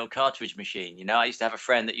machine, the old cartridge machine. You know, I used to have a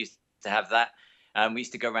friend that used to have that. We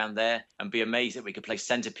used to go around there and be amazed that we could play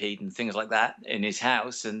Centipede and things like that in his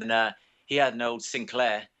house. And he had an old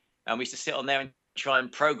Sinclair, and we used to sit on there and try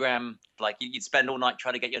and program, like you'd spend all night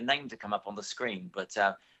trying to get your name to come up on the screen. But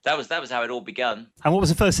that was how it all begun. And what was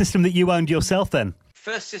the first system that you owned yourself then?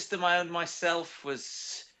 First system I owned myself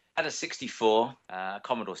had a 64,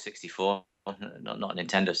 Commodore 64, not a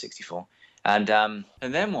Nintendo 64. And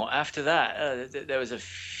then what? After that, there was a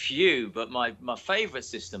few, but my favourite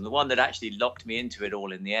system, the one that actually locked me into it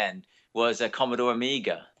all in the end, was a Commodore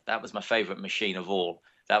Amiga. That was my favourite machine of all.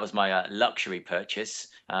 That was my luxury purchase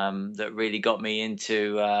that really got me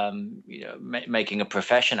into making a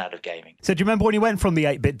profession out of gaming. So do you remember when you went from the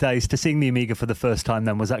 8-bit days to seeing the Amiga for the first time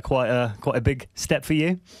then? Was that quite a big step for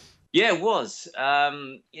you? Yeah, it was.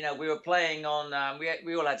 We were playing on,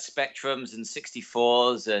 we all had Spectrums and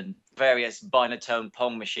 64s and various Binatone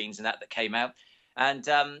Pong machines and that came out. And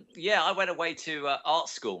I went away to art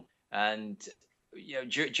school. And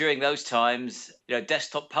during those times,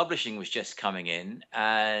 desktop publishing was just coming in,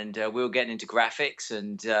 and we were getting into graphics.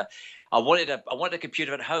 And I wanted a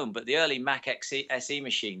computer at home, but the early Mac SE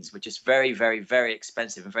machines were just very, very, very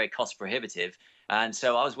expensive and very cost prohibitive. And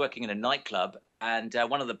so I was working in a nightclub, and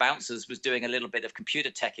one of the bouncers was doing a little bit of computer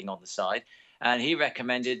teching on the side, and he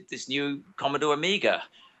recommended this new Commodore Amiga.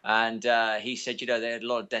 And he said, they had a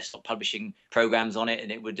lot of desktop publishing programs on it,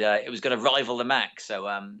 and it was going to rival the Mac. So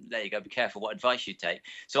there you go. Be careful what advice you take.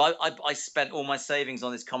 So I spent all my savings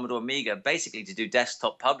on this Commodore Amiga basically to do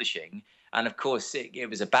desktop publishing. And of course, it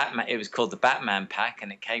was a Batman. It was called the Batman Pack,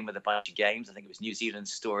 and it came with a bunch of games. I think it was New Zealand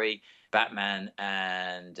Story, Batman,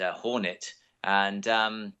 and Hornet. And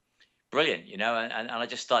brilliant, and I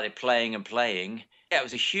just started playing and playing. Yeah, it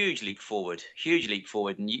was a huge leap forward.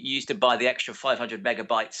 And you used to buy the extra 500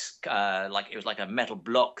 megabytes, like it was like a metal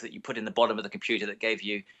block that you put in the bottom of the computer that gave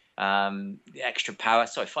you the extra power.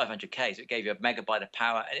 Sorry, 500K. So it gave you a megabyte of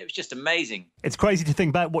power, and it was just amazing. It's crazy to think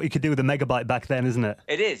about what you could do with a megabyte back then, isn't it?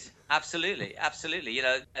 It is. Absolutely. You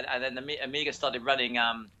know, and then the Amiga started running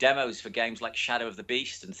demos for games like Shadow of the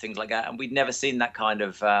Beast and things like that, and we'd never seen that kind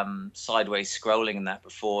of sideways scrolling and that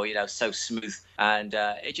before. You know, so smooth, and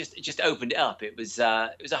it just opened it up. It was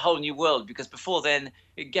a whole new world, because before then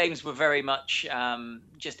games were very much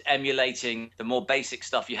just emulating the more basic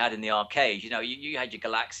stuff you had in the arcade. You know, you had your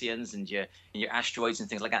Galaxians and your asteroids and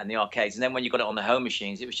things like that in the arcades, and then when you got it on the home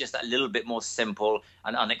machines, it was just that little bit more simple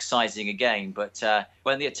and unexciting again. But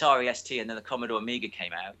when the Atari ST and then the Commodore Amiga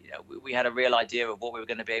came out, you know, we had a real idea of what we were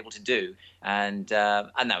going to be able to do, and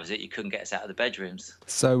that was it. You couldn't get us out of the bedrooms.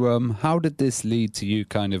 So how did this lead to you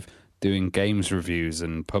kind of doing games reviews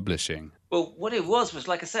and publishing? Well, what it was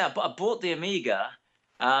like I say, I bought the Amiga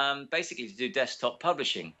basically to do desktop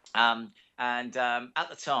publishing. And at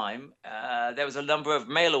the time, there was a number of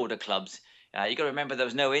mail order clubs. You got to remember there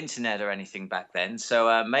was no internet or anything back then,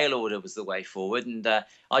 so mail order was the way forward. And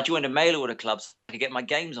I joined a mail order club so I could get my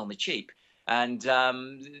games on the cheap. And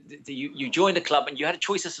you joined a club and you had a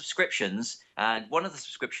choice of subscriptions. And one of the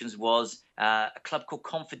subscriptions was a club called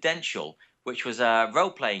Confidential, which was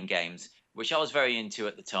role-playing games, which I was very into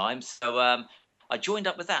at the time. So I joined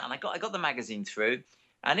up with that, and I got the magazine through,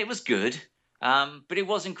 and it was good, but it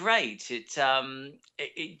wasn't great.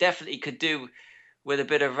 It definitely could do with a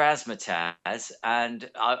bit of razzmatazz, and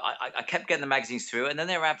I kept getting the magazines through, and then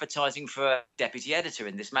they were advertising for a deputy editor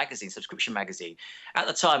in this magazine, subscription magazine. At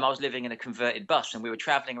the time, I was living in a converted bus, and we were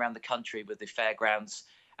traveling around the country with the fairgrounds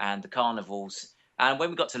and the carnivals. And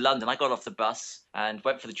when we got to London, I got off the bus and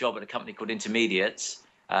went for the job at a company called Intermediates.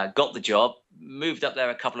 Got the job, moved up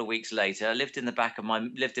there a couple of weeks later, lived in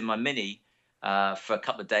my Mini for a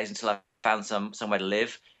couple of days until I found somewhere to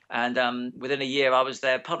live. And within a year, I was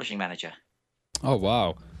their publishing manager. Oh,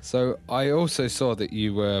 wow. So I also saw that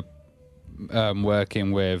you were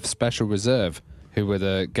working with Special Reserve, who were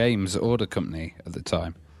the games order company at the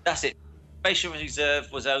time. That's it. Special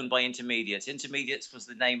Reserve was owned by Intermediates. Intermediates was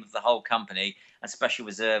the name of the whole company, and Special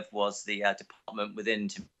Reserve was the department within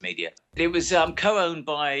Intermediate. It was co-owned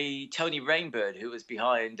by Tony Rainbird, who was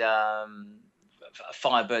behind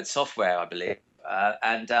Firebird Software, I believe.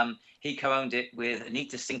 And he co-owned it with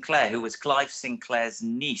Anita Sinclair, who was Clive Sinclair's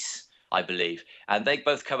niece, I believe. And they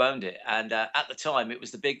both co-owned it. And at the time, it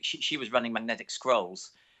was she was running Magnetic Scrolls.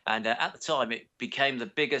 And at the time, it became the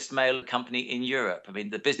biggest mail company in Europe. I mean,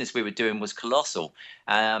 the business we were doing was colossal.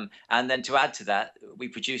 And then to add to that, we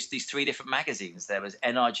produced these 3 different magazines. There was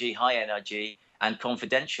NRG, High Energy, and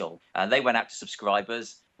Confidential. And they went out to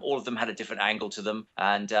subscribers. All of them had a different angle to them.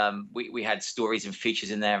 And we had stories and features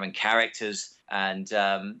in there and characters and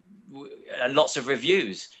lots of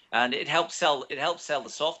reviews. And it helped sell the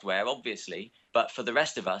software, obviously. But for the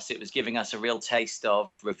rest of us, it was giving us a real taste of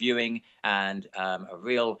reviewing and a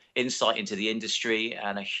real insight into the industry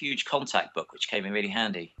and a huge contact book, which came in really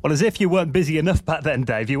handy. Well, as if you weren't busy enough back then,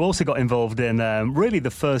 Dave, you also got involved in really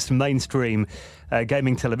the first mainstream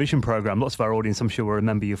gaming television programme. Lots of our audience, I'm sure, will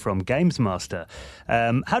remember you from GamesMaster.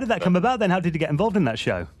 How did that come about then? How did you get involved in that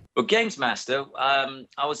show? Well, GamesMaster,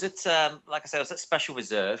 I was at, like I said, I was at Special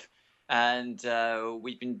Reserve. And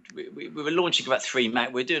we were launching about we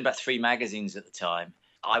were doing about 3 magazines at the time.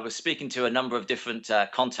 I was speaking to a number of different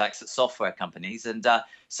contacts at software companies, and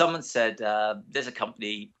someone said there's a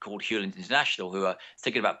company called Hewland International who are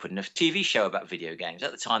thinking about putting a TV show about video games.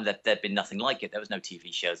 At the time, there'd been nothing like it. There was no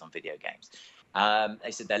TV shows on video games.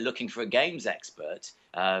 They said they're looking for a games expert.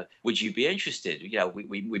 Would you be interested? You know,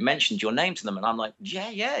 we mentioned your name to them, and I'm like,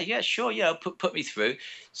 yeah, sure, put me through.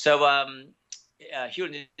 So.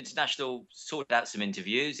 Hewlett International sorted out some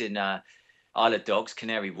interviews in Isle of Dogs,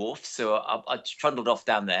 Canary Wharf. So I trundled off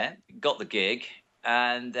down there, got the gig,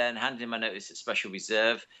 and then handed in my notice at Special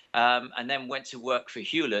Reserve, and then went to work for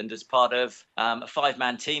Hewland as part of a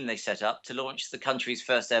 5-man team they set up to launch the country's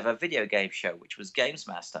first ever video game show, which was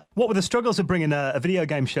GamesMaster. What were the struggles of bringing a video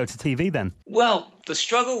game show to TV then? Well, the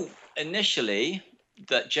struggle initially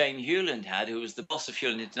that Jane Hewland had, who was the boss of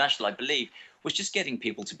Hewland International, I believe, was just getting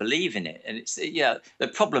people to believe in it. And it's, the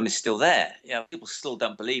problem is still there. People still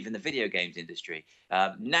don't believe in the video games industry.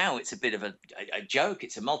 Now it's a bit of a joke.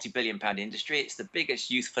 It's a multi-billion-pound industry. It's the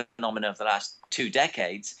biggest youth phenomenon of the last 2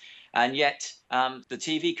 decades. And yet the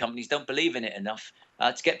TV companies don't believe in it enough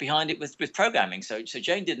to get behind it with programming. So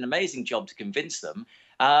Jane did an amazing job to convince them.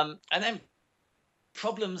 And then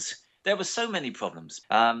problems. There were so many problems.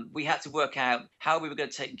 We had to work out how we were going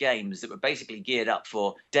to take games that were basically geared up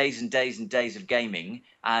for days and days and days of gaming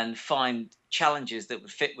and find challenges that would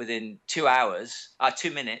fit within 2 minutes,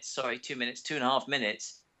 2.5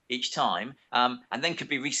 minutes each time, and then could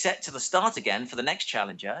be reset to the start again for the next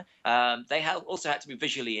challenger. They also had to be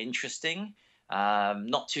visually interesting,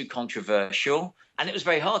 not too controversial, and it was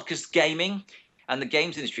very hard because gaming and the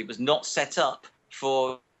games industry was not set up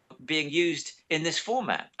for being used in this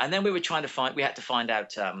format. And then we had to find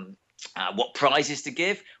out what prizes to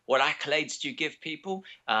give, what accolades do you give people.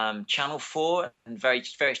 Channel 4 and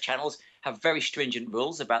various channels have very stringent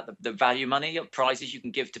rules about the value money of prizes you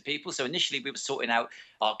can give to people. So initially we were sorting out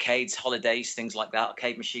arcades, holidays, things like that,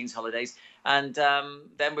 arcade machines, holidays. And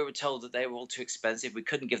then we were told that they were all too expensive. We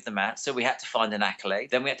couldn't give them out. So we had to find an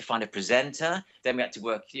accolade. Then we had to find a presenter. Then we had to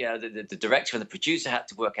work, the director and the producer had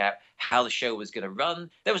to work out how the show was going to run.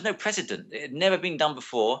 There was no precedent. It had never been done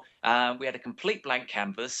before. We had a complete blank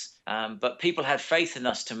canvas, but people had faith in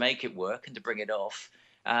us to make it work and to bring it off.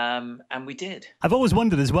 And we did. I've always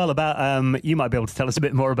wondered as well about, you might be able to tell us a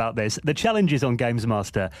bit more about this, the challenges on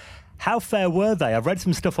GamesMaster. How fair were they? I've read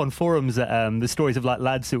some stuff on forums, the stories of like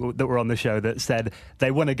lads that were on the show that said they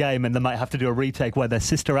won a game and they might have to do a retake where their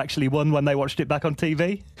sister actually won when they watched it back on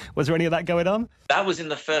TV. Was there any of that going on? That was in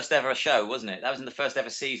the first ever show, wasn't it? That was in the first ever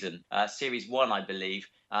season, series 1, I believe.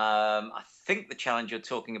 I think the challenge you're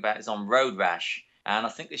talking about is on Road Rash, and I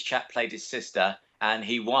think this chap played his sister and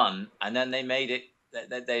he won, and then they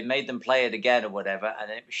made them play it again or whatever, and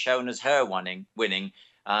it was shown as her winning.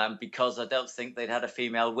 Because I don't think they'd had a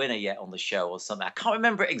female winner yet on the show or something. I can't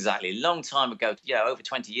remember it exactly. A long time ago, over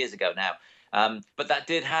 20 years ago now. But that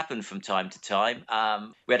did happen from time to time.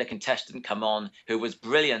 We had a contestant come on who was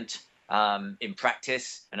brilliant in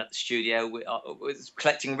practice and at the studio was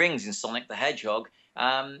collecting rings in Sonic the Hedgehog,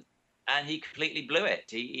 and he completely blew it.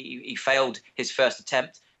 He failed his first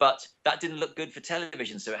attempt, but that didn't look good for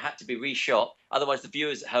television, so it had to be reshot. Otherwise, the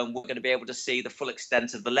viewers at home weren't going to be able to see the full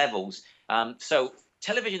extent of the levels. So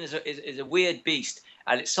television is a weird beast,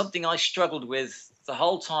 and it's something I struggled with the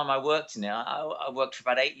whole time I worked in it. I worked for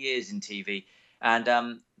about 8 years in TV, and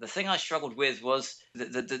the thing I struggled with was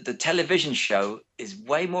the television show is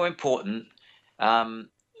way more important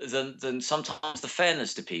than sometimes the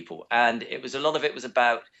fairness to people, and a lot of it was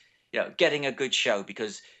about getting a good show,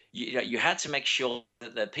 because you had to make sure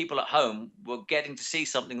that the people at home were getting to see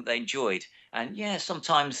something that they enjoyed, and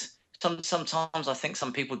sometimes I think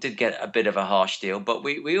some people did get a bit of a harsh deal, but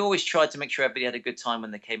we always tried to make sure everybody had a good time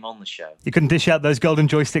when they came on the show. You couldn't dish out those golden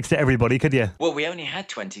joysticks to everybody, could you? Well, we only had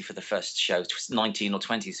 20 for the first show, 19 or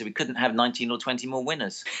 20, so we couldn't have 19 or 20 more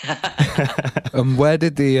winners. Where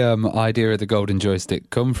did the idea of the golden joystick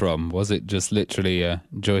come from? Was it just literally a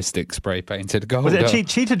joystick spray painted gold? Was it a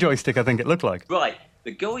cheetah joystick, I think it looked like? Right.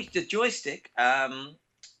 The joystick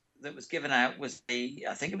that was given out was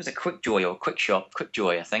I think it was a Quick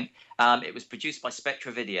Joy, I think. It was produced by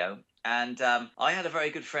Spectra Video, and I had a very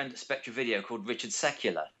good friend at Spectra Video called Richard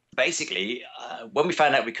Secular. Basically, when we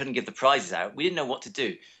found out we couldn't give the prizes out, we didn't know what to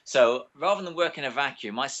do. So rather than work in a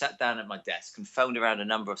vacuum, I sat down at my desk and phoned around a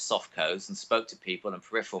number of softcodes and spoke to people and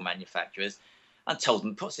peripheral manufacturers and told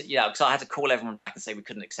them, because I had to call everyone back and say we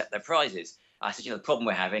couldn't accept their prizes. I said, the problem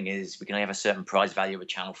we're having is we can only have a certain prize value of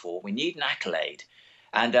Channel 4. We need an accolade.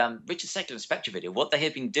 And Richard Secular and Spectra Video, what they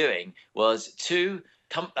had been doing was two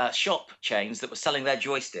shop chains that were selling their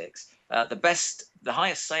joysticks, the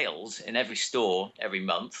highest sales in every store every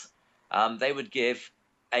month, they would give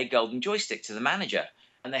a golden joystick to the manager.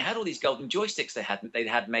 And they had all these golden joysticks they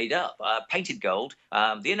had made up, painted gold.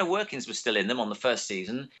 The inner workings were still in them on the first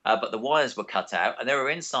season, but the wires were cut out, and they were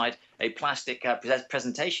inside a plastic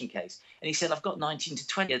presentation case. And he said, I've got 19 to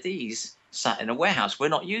 20 of these sat in a warehouse. We're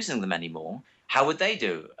not using them anymore. How would they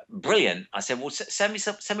do? Brilliant. I said, well, send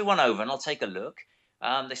me one over and I'll take a look.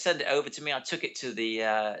 They sent it over to me. I took it to the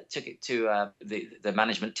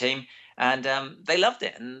management team, and they loved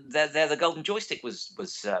it. And there the golden joystick was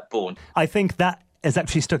born. I think that has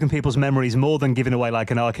actually stuck in people's memories more than giving away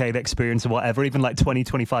like an arcade experience or whatever. Even like 20,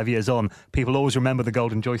 25 years on, people always remember the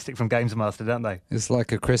golden joystick from GamesMaster, don't they? It's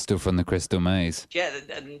like a crystal from the Crystal Maze. Yeah,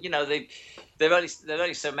 and there are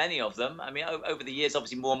only so many of them. I mean, over the years,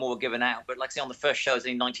 obviously more and more were given out. But like I say, on the first show, there's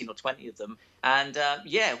only 19 or 20 of them. And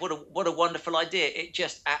what a wonderful idea! It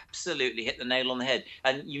just absolutely hit the nail on the head.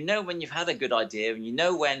 And when you've had a good idea,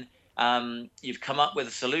 and when you've come up with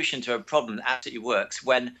a solution to a problem that absolutely works.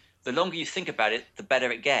 When the longer you think about it, the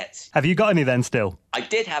better it gets. Have you got any then still? I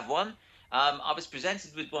did have one. I was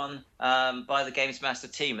presented with one by the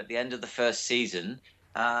GamesMaster team at the end of the first season.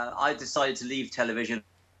 I decided to leave television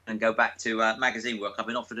and go back to magazine work. I've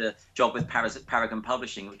been offered a job with Paragon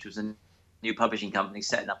Publishing, which was a new publishing company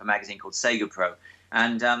setting up a magazine called Sega Pro.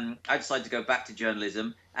 And I decided to go back to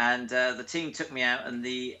journalism. And the team took me out, and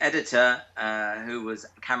the editor, who was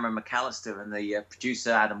Cameron McAllister, and the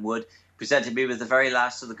producer, Adam Wood, presented me with the very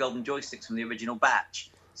last of the golden joysticks from the original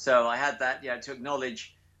batch. So I had that, to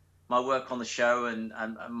acknowledge my work on the show and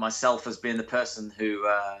myself as being the person who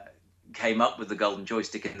came up with the golden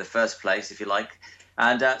joystick in the first place, if you like.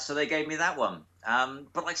 And so they gave me that one.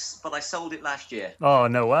 But I sold it last year. Oh,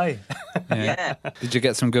 no way. Yeah. Did you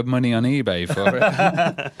get some good money on eBay for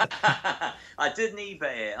it? I didn't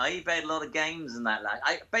eBay it. I eBayed a lot of games and that.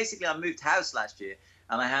 I moved house last year,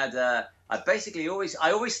 and I had I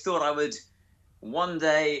always thought I would one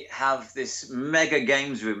day have this mega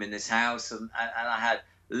games room in this house, and I had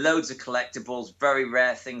loads of collectibles, very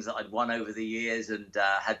rare things that I'd won over the years and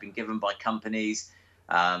had been given by companies,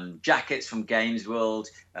 jackets from Games World,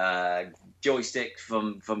 joystick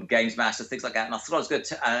from GamesMaster, things like that. And I thought I was good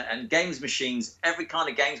and games machines, every kind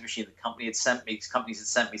of games machine the companies had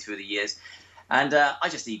sent me through the years. And I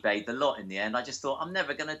just eBayed the lot in the end. I just thought, I'm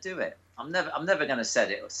never going to do it. I'm never going to set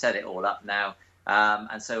it all up now.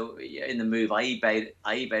 And so in the move, I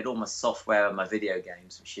eBayed all my software and my video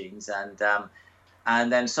games machines,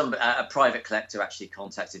 and then a private collector actually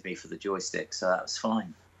contacted me for the joystick, so that was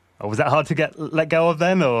fine. Oh, was that hard to let go of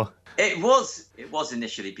then, or? It was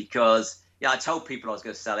initially, because I told people I was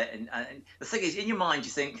going to sell it, and the thing is, in your mind,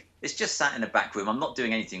 you think it's just sat in a back room. I'm not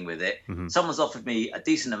doing anything with it. Mm-hmm. Someone's offered me a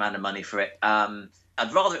decent amount of money for it.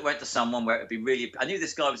 I'd rather it went to someone where it would be really. I knew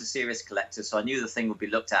this guy was a serious collector, so I knew the thing would be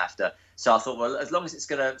looked after. So I thought, well, as long as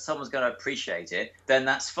someone's gonna appreciate it, then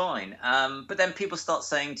that's fine. But then people start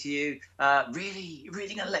saying to you, "Really, you're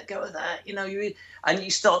really gonna let go of that?" And you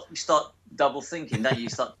start double thinking, don't you? You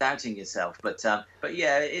start doubting yourself. But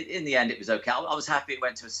yeah, in the end, it was okay. I was happy it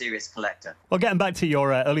went to a serious collector. Well, getting back to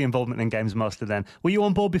your early involvement in GamesMaster, then, were you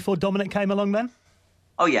on board before Dominic came along then?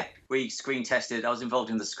 Oh yeah, we screen tested. I was involved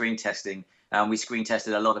in the screen testing. We screen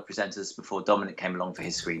tested a lot of presenters before Dominic came along for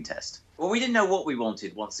his screen test. Well, we didn't know what we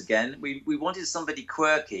wanted once again. We wanted somebody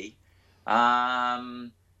quirky,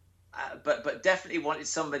 but definitely wanted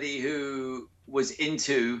somebody who was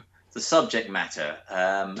into the subject matter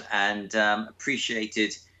and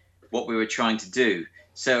appreciated what we were trying to do.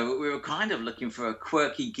 So we were kind of looking for a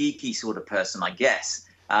quirky, geeky sort of person, I guess.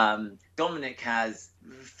 Dominic has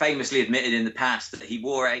famously admitted in the past that he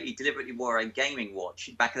deliberately wore a gaming watch.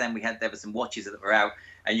 Back then there were some watches that were out,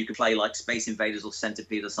 and you could play like Space Invaders or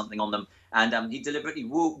Centipede or something on them. And he deliberately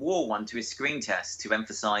wore one to his screen test to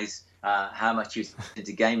emphasize how much he was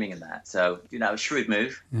into gaming and that. So, a shrewd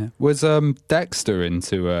move. Yeah. Was Dexter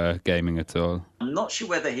into gaming at all? I'm not sure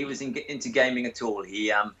whether he was into gaming at all.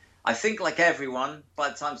 He, I think, like everyone, by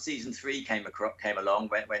the time season 3 came along,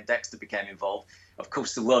 when Dexter became involved, of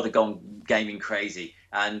course, the world had gone gaming crazy.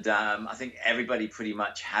 And I think everybody pretty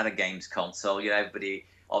much had a games console. Everybody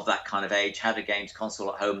of that kind of age had a games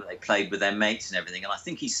console at home that they played with their mates and everything. And I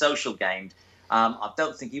think he social gamed. I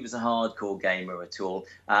don't think he was a hardcore gamer at all.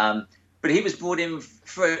 But he was brought in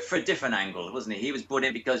for a different angle, wasn't he? He was brought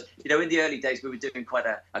in because, in the early days, we were doing quite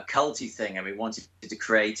a culty thing, and we wanted to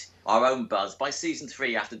create our own buzz. By season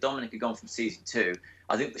 3, after Dominic had gone from season 2,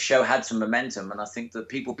 I think the show had some momentum, and I think the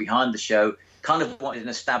people behind the show kind of wanted an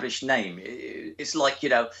established name. It's like,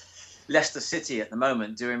 Leicester City at the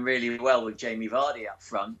moment doing really well with Jamie Vardy up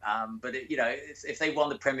front. But if they won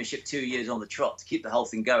the Premiership 2 years on the trot to keep the whole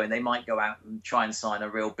thing going, they might go out and try and sign a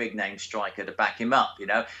real big name striker to back him up.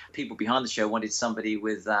 People behind the show wanted somebody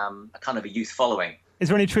with a kind of a youth following. Is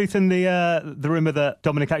there any truth in the rumour that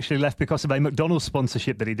Dominic actually left because of a McDonald's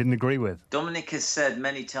sponsorship that he didn't agree with? Dominic has said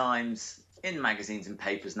many times in magazines and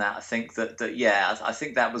papers now, I think I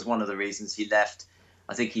think that was one of the reasons he left.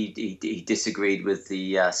 I think he disagreed with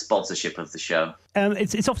the sponsorship of the show.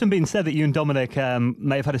 It's often been said that you and Dominic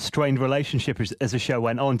may have had a strained relationship as the show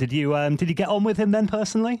went on. Did you get on with him then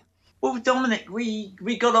personally? Well, with Dominic,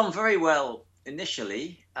 we got on very well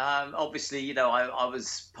initially. Obviously, I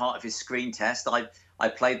was part of his screen test. I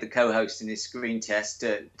played the co-host in his screen test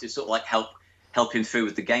to sort of like help him through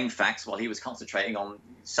with the game facts while he was concentrating on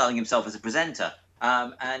selling himself as a presenter.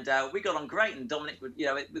 And we got on great. And Dominic,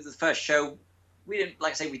 it was the first show. We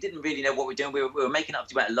didn't really know what we were doing. We were making up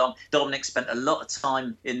to it along. Dominic spent a lot of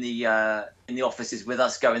time in the offices with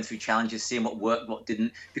us, going through challenges, seeing what worked, what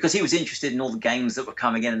didn't, because he was interested in all the games that were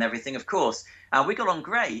coming in and everything, of course. And we got on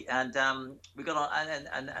great, and we got on.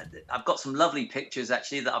 And I've got some lovely pictures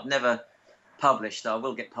actually that I've never published. I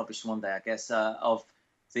will get published one day, I guess, of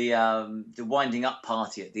the winding up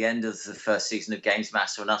party at the end of the first season of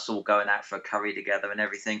GamesMaster, and us all going out for a curry together and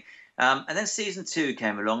everything. And then season 2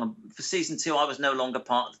 came along, and for season 2, I was no longer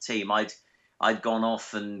part of the team. I'd gone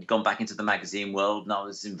off and gone back into the magazine world, and I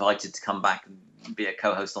was invited to come back and be a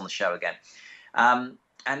co-host on the show again.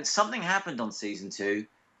 And something happened on season 2,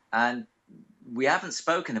 and we haven't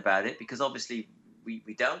spoken about it because obviously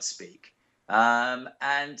we don't speak. I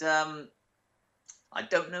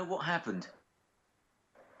don't know what happened,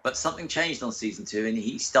 but something changed on season 2, and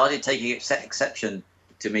he started taking exception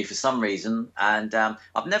to me for some reason, and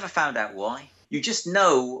I've never found out why. You just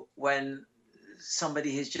know when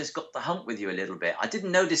somebody has just got the hump with you a little bit. I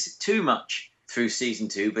didn't notice it too much through season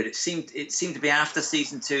 2, but it seemed to be after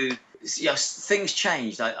season 2. Things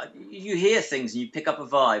changed. You hear things and you pick up a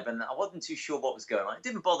vibe, and I wasn't too sure what was going on. It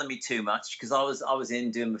didn't bother me too much because I was in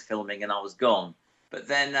doing the filming and I was gone. But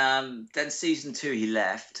then season 2 he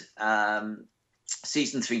left.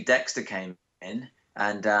 Season 3 Dexter came in,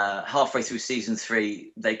 and halfway through season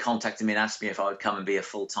 3 they contacted me and asked me if I would come and be a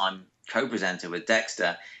full-time co-presenter with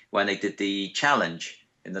Dexter when they did the challenge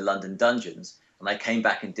in the London dungeons, and I came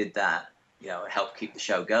back and did that. It helped keep the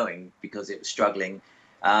show going because it was struggling.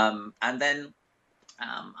 And then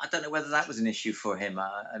I don't know whether that was an issue for him.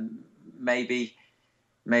 Maybe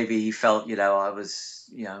he felt I was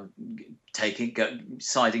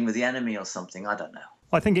siding with the enemy or something. I don't know.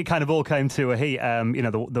 I think it kind of all came to a heat.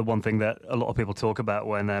 The one thing that a lot of people talk about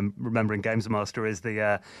when remembering GamesMaster is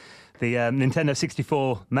the Nintendo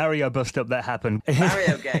 64 Mario bust-up that happened.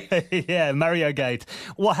 Mario Gate. Yeah, Mario Gate.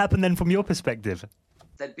 What happened then from your perspective?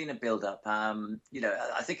 There'd been a build-up.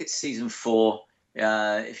 I think it's season 4.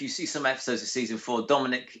 If you see some episodes of season 4,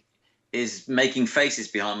 Dominic is making faces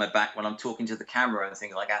behind my back when I'm talking to the camera and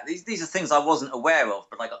things like that. These are things I wasn't aware of,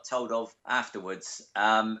 but I got told of afterwards.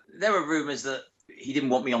 There were rumours that he didn't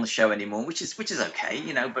want me on the show anymore, which is okay,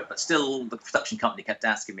 but still the production company kept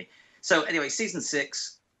asking me. So anyway, season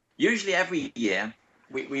 6, usually every year,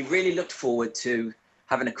 we really looked forward to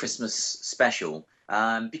having a Christmas special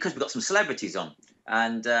because we got some celebrities on.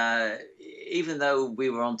 And even though we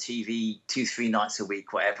were on TV 2-3 nights a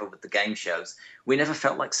week, whatever, with the game shows, we never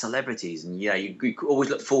felt like celebrities. And, you always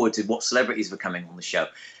look forward to what celebrities were coming on the show.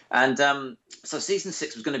 And so season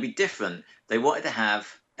 6 was going to be different. They wanted to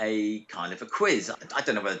have a kind of a quiz. I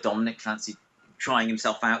don't know whether Dominic fancied trying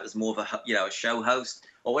himself out as more of a show host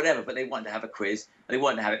or whatever, but they wanted to have a quiz. They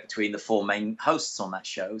wanted to have it between the 4 main hosts on that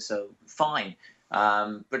show, so fine.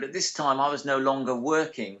 But at this time, I was no longer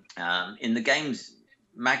working in the games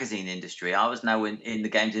magazine industry. I was now in the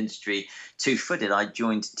games industry two-footed. I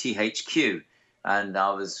joined THQ, and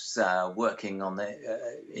I was working on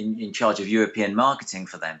in charge of European marketing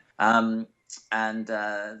for them. And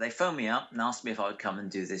they phoned me up and asked me if I would come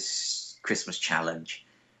and do this Christmas challenge.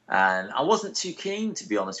 And I wasn't too keen, to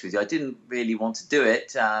be honest with you. I didn't really want to do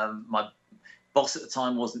it. My boss at the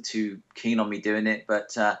time wasn't too keen on me doing it,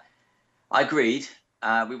 but I agreed.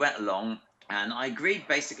 We went along, and I agreed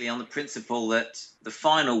basically on the principle that the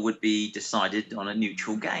final would be decided on a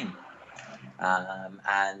neutral game.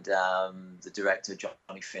 The director,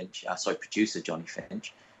 producer Johnny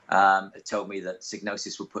Finch, had told me that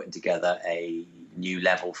Psygnosis were putting together a new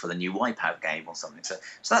level for the new Wipeout game or something. So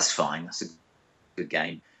that's fine. That's a good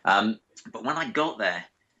game. But when I got there,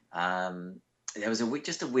 there was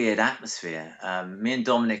just a weird atmosphere. Me and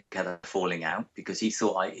Dominic had a falling out because he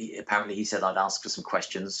thought he said I'd ask for some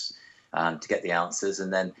questions to get the answers,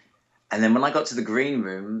 and then when I got to the green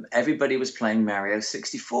room, everybody was playing Mario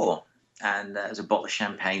 64, and there was a bottle of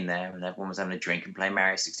champagne there, and everyone was having a drink and playing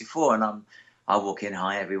Mario 64, and I walk in,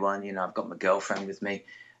 hi everyone, I've got my girlfriend with me,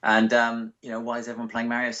 and why is everyone playing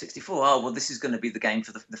Mario 64? Oh, well, this is going to be the game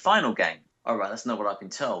for the final game. All right, that's not what I've been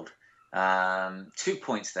told. 2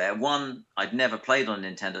 points there. One, I'd never played on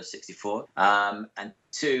Nintendo 64. And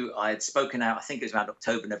 2, I had spoken out, I think it was around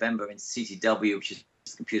October, November in CTW, which is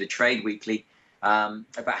Computer Trade Weekly,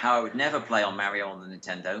 about how I would never play on Mario on the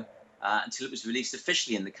Nintendo until it was released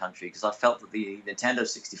officially in the country, because I felt that the Nintendo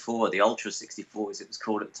 64, the Ultra 64 as it was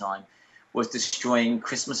called at the time, was destroying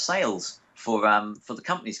Christmas sales for the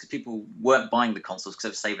companies, because people weren't buying the consoles because they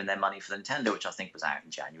were saving their money for the Nintendo, which I think was out in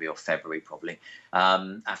January or February probably,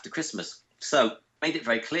 after Christmas. So made it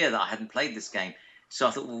very clear that I hadn't played this game. So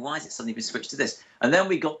I thought, well, why has it suddenly been switched to this? And then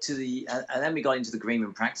we got into the green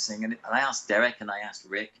room practicing, and I asked Derek and I asked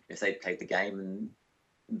Rick if they'd played the game, and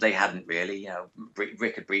they hadn't really.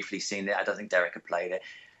 Rick had briefly seen it. I don't think Derek had played it.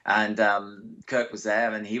 And Kirk was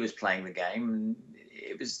there, and he was playing the game. And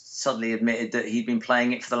it was suddenly admitted that he'd been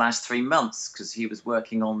playing it for the last 3 months because he was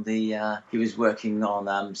working on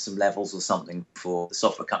some levels or something for the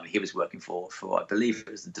software company he was working for I believe it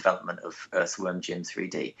was the development of Earthworm Jim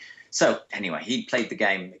 3D. So anyway, he played the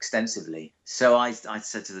game extensively. So I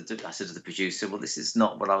said to the producer, well, this is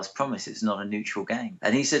not what I was promised. It's not a neutral game.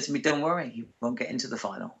 And he said to me, don't worry, he won't get into the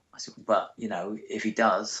final. I said, but if he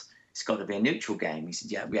does, it's got to be a neutral game. He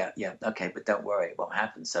said, yeah, okay, but don't worry, it won't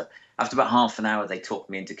happen. So after about half an hour, they talked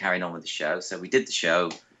me into carrying on with the show. So we did the show.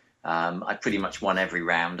 I pretty much won every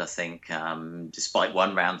round, I think. Despite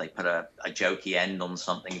one round, they put a jokey end on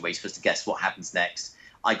something where you're supposed to guess what happens next.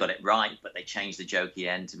 I got it right, but they changed the jokey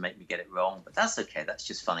end to make me get it wrong. But that's okay. That's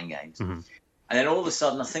just fun and games. Mm-hmm. And then all of a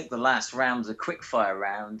sudden, I think the last round was a quickfire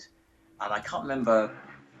round. And I can't remember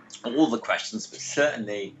all the questions, but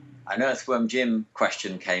certainly an Earthworm Jim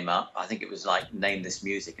question came up. I think it was like, name this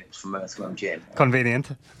music, and it was from Earthworm Jim.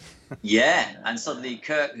 Convenient. Yeah, and suddenly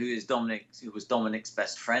Kirk, who was Dominic's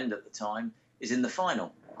best friend at the time, is in the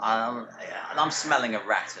final. And I'm smelling a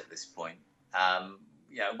rat at this point.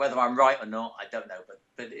 Whether I'm right or not, I don't know,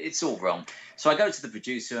 but it's all wrong. So I go to the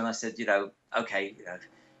producer and I said, okay,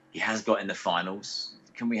 he has got in the finals.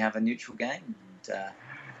 Can we have a neutral game?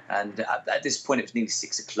 And at this point, it was nearly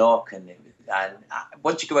 6 o'clock. And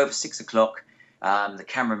once you go over 6 o'clock, the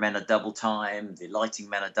cameramen are double time, the lighting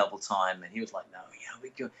men are double time. And he was like, no,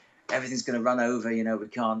 everything's going to run over. We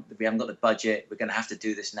haven't got the budget. We're going to have to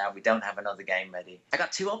do this now. We don't have another game ready. I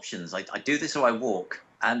got two options. I do this or I walk.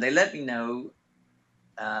 And they let me know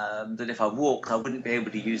that if I walked, I wouldn't be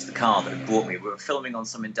able to use the car that had brought me. We were filming on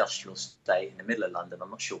some industrial estate in the middle of London.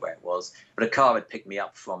 I'm not sure where it was, but a car had picked me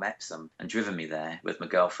up from Epsom and driven me there with my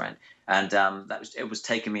girlfriend, and it was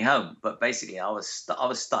taking me home. But basically, I was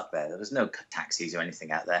stuck there. There was no taxis or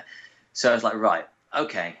anything out there, so I was like, right,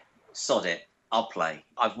 okay, sod it, I'll play.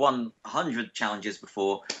 I've won 100 challenges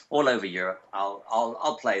before, all over Europe.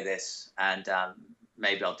 I'll play this, and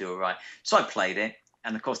maybe I'll do it right. So I played it.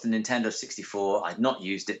 And of course, the Nintendo 64, I'd not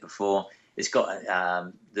used it before. It's got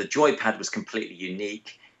the joypad was completely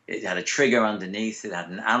unique. It had a trigger underneath. It had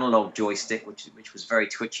an analog joystick, which was very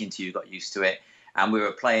twitchy until you got used to it. And we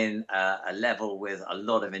were playing a level with a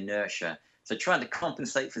lot of inertia. So trying to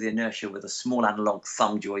compensate for the inertia with a small analog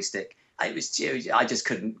thumb joystick, I just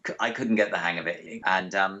couldn't get the hang of it.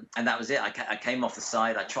 And that was it. I came off the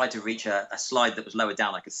side. I tried to reach a slide that was lower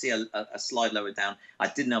down. I could see a slide lower down. I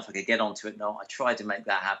didn't know if I could get onto it. No, I tried to make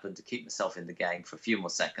that happen to keep myself in the game for a few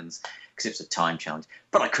more seconds because it was a time challenge,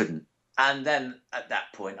 but I couldn't. And then at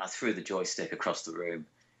that point, I threw the joystick across the room,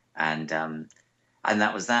 and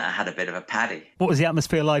that was that. I had a bit of a paddy. What was the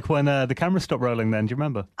atmosphere like when the camera stopped rolling then? Do you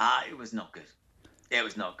remember? It was not good. It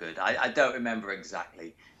was not good. I don't remember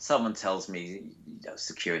exactly. Someone tells me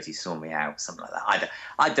security saw me out, something like that.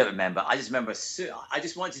 I don't remember. I just remember I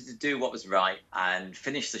just wanted to do what was right and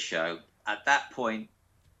finish the show. At that point,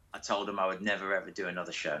 I told them I would never, ever do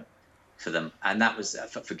another show for them. And that was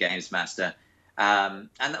for GamesMaster. And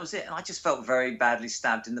that was it. And I just felt very badly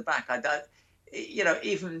stabbed in the back.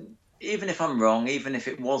 Even if I'm wrong, even if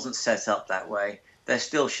it wasn't set up that way, there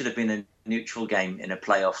still should have been a neutral game in a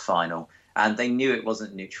playoff final. And they knew it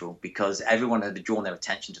wasn't neutral because everyone had drawn their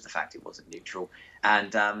attention to the fact it wasn't neutral.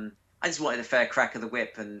 And I just wanted a fair crack of the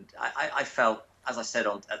whip. And I felt, as I said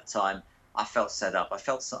at the time, I felt set up. I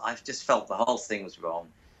just felt the whole thing was wrong.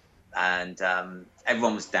 And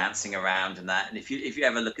everyone was dancing around and that. And if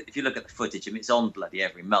you look at the footage, I mean, it's on bloody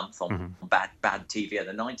every month on bad TV of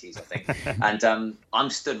the 90s, I think. And I'm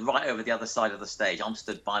stood right over the other side of the stage. I'm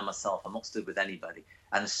stood by myself. I'm not stood with anybody.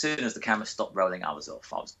 And as soon as the camera stopped rolling, I was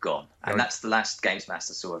off. I was gone. And that's the last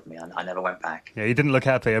GamesMaster saw of me. I never went back. Yeah, you didn't look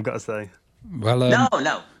happy, I've got to say. Well,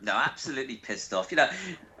 no, absolutely pissed off.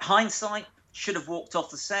 Hindsight, should have walked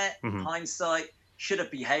off the set. Hindsight, should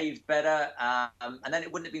have behaved better, and then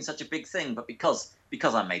it wouldn't have been such a big thing. But because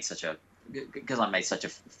I made such a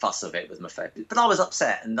fuss of it with my face, but I was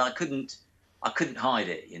upset and I couldn't hide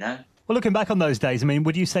it, Well, looking back on those days, I mean,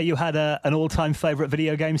 would you say you had an all-time favourite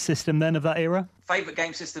video game system then of that era? Favourite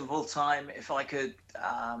game system of all time, if I could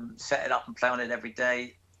set it up and play on it every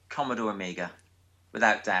day, Commodore Amiga.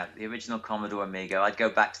 Without doubt, the original Commodore Amiga. I'd go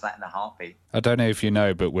back to that in a heartbeat. I don't know if you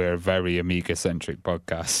know, but we're a very Amiga-centric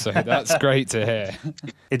podcast, so that's great to hear.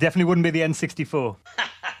 It definitely wouldn't be the N64.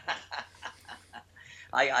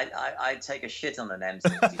 I'd take a shit on an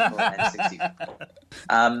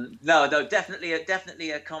N64. No,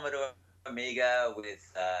 definitely a Commodore Amiga with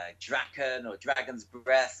Draken or Dragon's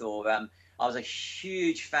Breath, or I was a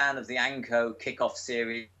huge fan of the Anko Kickoff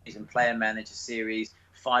series and Player Manager series.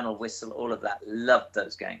 Final Whistle, all of that. Loved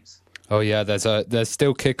those games. Oh yeah, there's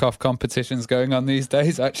still kickoff competitions going on these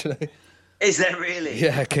days, actually. Is there really?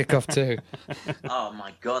 Yeah, Kickoff 2. Oh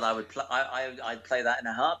my God, I'd play that in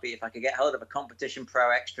a heartbeat if I could get hold of a Competition Pro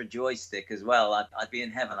Extra joystick as well. I'd be in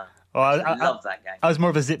heaven. I love that game. I was more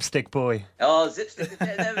of a Zipstick boy. Oh, Zipstick,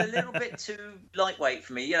 they were a little bit too lightweight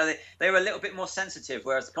for me. You know, they were a little bit more sensitive,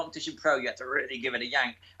 whereas the Competition Pro, you had to really give it a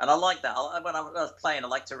yank. And I like that. When I was playing, I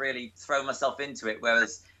like to really throw myself into it,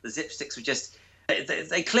 whereas the Zipsticks were just...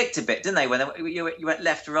 They clicked a bit, didn't they? When you went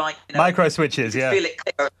left, right, micro switches, you feel it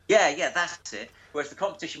clear. Yeah, that's it. Whereas the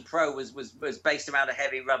Competition Pro was based around a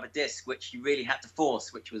heavy rubber disc, which you really had to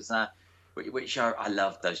force, which I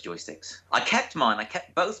loved those joysticks. I kept mine. I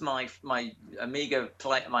kept both my Amiga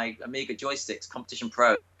joysticks, Competition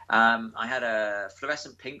Pro. I had a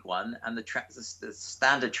fluorescent pink one and the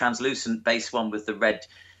standard translucent base one with the red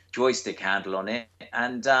joystick handle on it.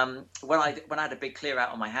 And when I had a big clear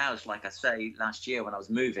out on my house, like I say, last year when I was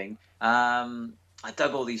moving, I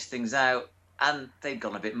dug all these things out and they'd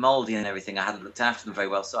gone a bit mouldy and everything. I hadn't looked after them very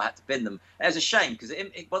well, so I had to bin them. It was a shame because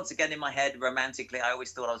once again in my head, romantically, I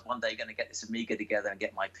always thought I was one day going to get this Amiga together and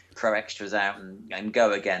get my Pro Extras out and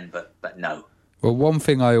go again, but no. Well, one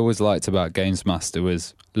thing I always liked about GamesMaster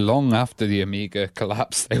was long after the Amiga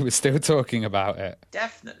collapsed, they were still talking about it.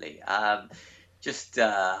 Definitely. I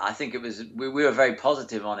think it was we were very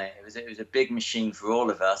positive on it. It was a big machine for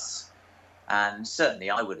all of us, and certainly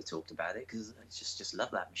I would have talked about it because I just love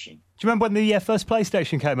that machine. Do you remember when the first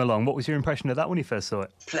PlayStation came along? What was your impression of that when you first saw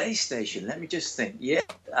it? PlayStation. Let me just think. Yeah.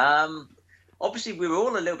 Obviously, we were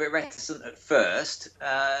all a little bit reticent at first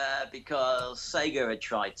because Sega had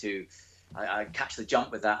tried to catch the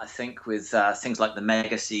jump with that. I think with things like the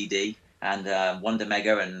Mega CD. And Wonder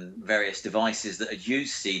Mega and various devices that had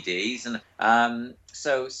used CDs. And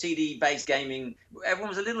so CD-based gaming, everyone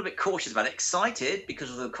was a little bit cautious about it, excited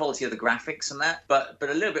because of the quality of the graphics and that, but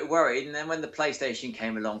a little bit worried. And then when the PlayStation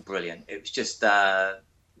came along, brilliant. It was just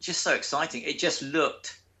so exciting. It just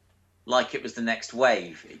looked like it was the next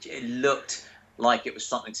wave. It looked like it was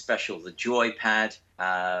something special. The joypad,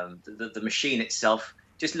 the machine itself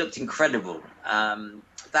just looked incredible.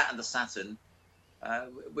 That and the Saturn.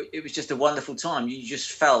 It was just a wonderful time. You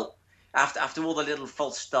just felt after all the little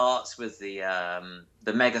false starts with the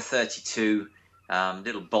Mega 32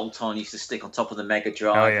 little bolt-on used to stick on top of the Mega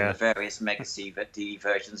Drive and the various Mega CD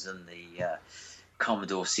versions and the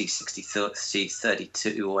Commodore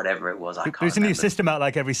C32 or whatever it was. There was a new system out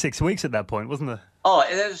like every 6 weeks at that point, wasn't there? Oh,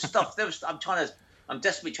 there was stuff. I'm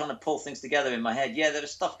desperately trying to pull things together in my head. Yeah, there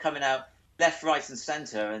was stuff coming out left, right, and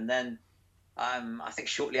centre, and then. I think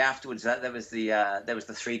shortly afterwards there was the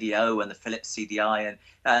 3DO and the Philips CDI,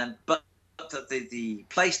 but the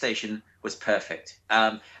PlayStation was perfect.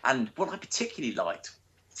 And what I particularly liked,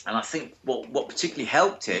 and I think what particularly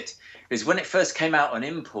helped it, is when it first came out on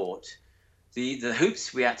import, the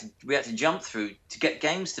hoops we had to jump through to get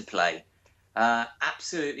games to play.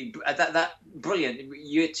 Absolutely, that brilliant.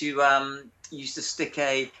 You had to you used to stick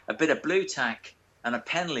a bit of blue tack and a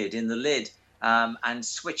pen lid in the lid. And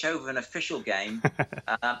switch over an official game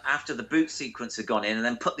after the boot sequence had gone in, and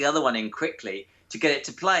then put the other one in quickly to get it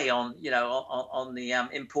to play on the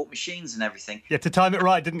import machines and everything. You had to time it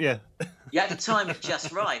right, didn't you? You had to time it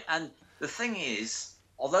just right. And the thing is,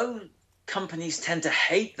 although companies tend to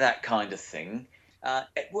hate that kind of thing,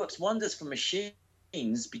 it works wonders for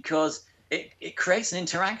machines because it creates an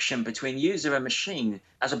interaction between user and machine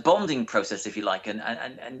as a bonding process, if you like. And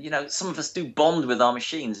some of us do bond with our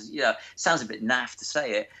machines. It sounds a bit naff to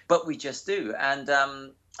say it, but we just do. And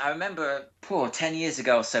I remember 10 years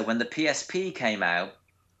ago or so when the PSP came out,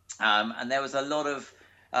 and there was a lot of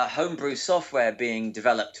homebrew software being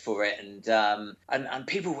developed for it, and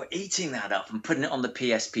people were eating that up and putting it on the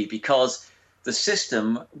PSP because the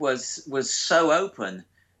system was so open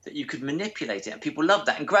that you could manipulate it, and people loved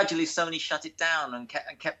that. And gradually Sony shut it down and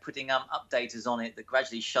kept putting updaters on it that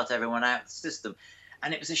gradually shut everyone out of the system.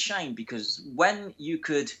 And it was a shame because when you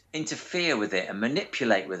could interfere with it and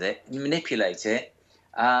manipulate it,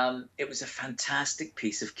 it was a fantastic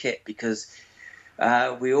piece of kit because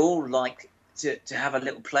we all like to have a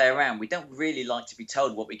little play around. We don't really like to be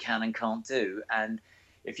told what we can and can't do. And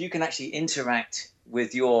if you can actually interact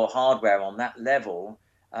with your hardware on that level,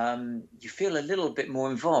 you feel a little bit more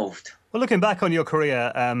involved. Well, looking back on your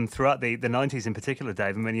career throughout the 90s in particular,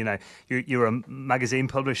 Dave, I mean, you were a magazine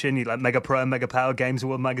publishing, you like Mega Pro and Mega Power, Games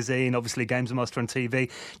World magazine, obviously GamesMaster on TV. Do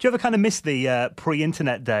you ever kind of miss the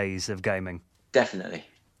pre-internet days of gaming? Definitely.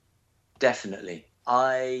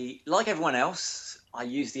 Like everyone else, I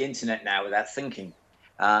use the internet now without thinking.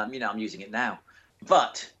 I'm using it now.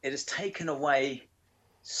 But it has taken away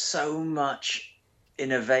so much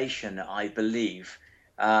innovation, I believe,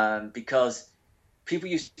 because people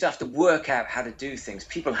used to have to work out how to do things.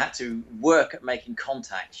 People had to work at making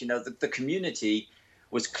contact. The community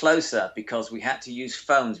was closer because we had to use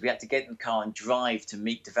phones. We had to get in the car and drive to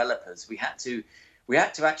meet developers. We had to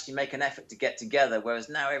actually make an effort to get together, whereas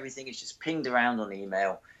now everything is just pinged around on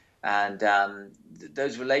email. And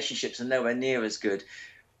those relationships are nowhere near as good.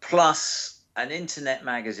 Plus, an internet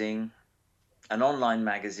magazine, an online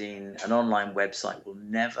magazine, an online website will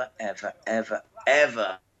never, ever, ever,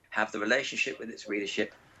 ever have the relationship with its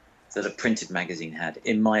readership that a printed magazine had,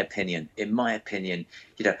 in my opinion.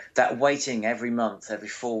 That waiting every month, every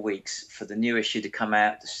 4 weeks for the new issue to come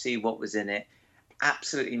out, to see what was in it,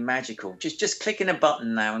 absolutely magical. Just clicking a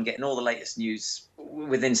button now and getting all the latest news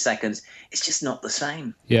within seconds, it's just not the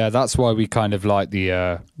same. Yeah, that's why we kind of like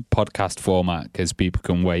the podcast format, because people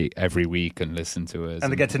can wait every week and listen to us.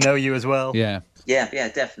 And they get to know you as well. Yeah. Yeah,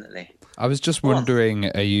 definitely. I was just wondering,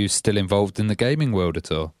 are you still involved in the gaming world at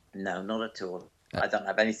all? No, not at all. I don't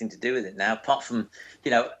have anything to do with it now, apart from,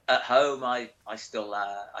 at home, I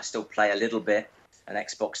still play a little bit, an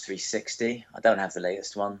Xbox 360. I don't have the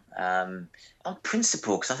latest one. On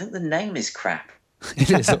principle, because I think the name is crap.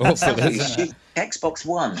 It is awful, isn't it? Xbox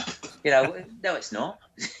One. No, it's not.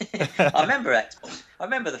 I remember Xbox. I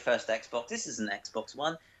remember the first Xbox. This is an Xbox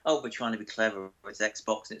One. Oh, we're trying to be clever. It's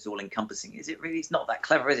Xbox and it's all encompassing. Is it really? It's not that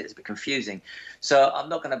clever, is it? It's a bit confusing. So I'm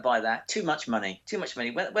not going to buy that. Too much money. When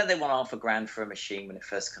they want $500,000 for a machine when it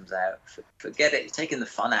first comes out, forget it. You're taking the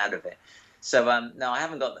fun out of it. So no, I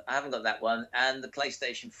haven't got that one. And the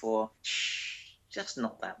PlayStation 4, just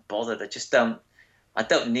not that bothered. I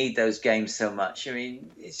don't need those games so much. I mean,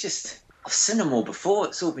 it's just, I've seen them all before.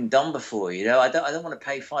 It's all been done before, I don't want to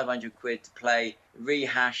pay £500 to play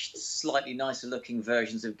rehashed, slightly nicer looking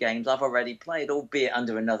versions of games I've already played, albeit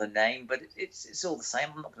under another name, but it's all the same.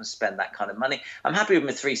 I'm not going to spend that kind of money. I'm happy with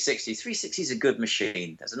my 360. 360 is a good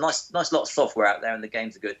machine. There's a nice lot of software out there and the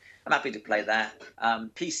games are good. I'm happy to play that.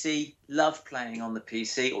 PC, love playing on the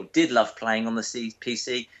PC, or did love playing on the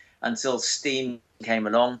PC until Steam came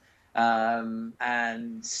along.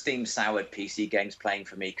 And Steam soured PC games playing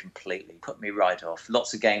for me completely, put me right off.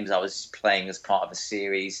 Lots of games I was playing as part of a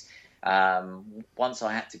series. Once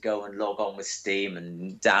I had to go and log on with Steam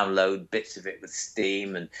and download bits of it with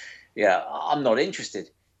Steam, and I'm not interested.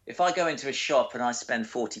 If I go into a shop and I spend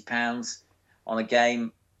 £40 on a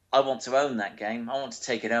game, I want to own that game. I want to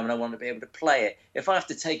take it home and I want to be able to play it. If I have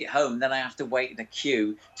to take it home, then I have to wait in a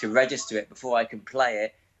queue to register it before I can play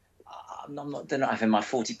it. They're not having my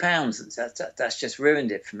 £40. That's just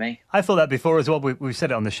ruined it for me. I thought that before as well. We've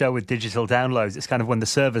said it on the show with digital downloads. It's kind of when the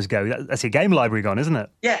servers go. That's your game library gone, isn't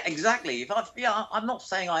it? Yeah, exactly. I'm not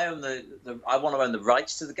saying I own I want to own the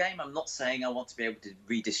rights to the game. I'm not saying I want to be able to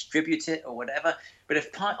redistribute it or whatever. But if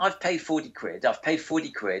I've paid £40, I've paid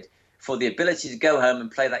 £40 for the ability to go home and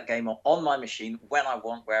play that game on my machine when I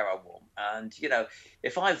want, where I want. And,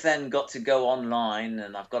 if I've then got to go online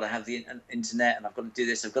and I've got to have the internet and I've got to do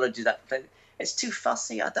this, I've got to do that, it's too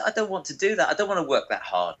fussy. I don't want to do that. I don't want to work that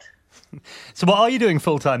hard. So what are you doing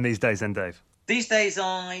full-time these days then, Dave? These days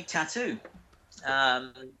I tattoo.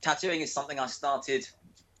 Tattooing is something I started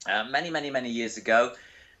many, many, many years ago.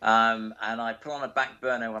 And I put on a back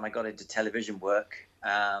burner when I got into television work.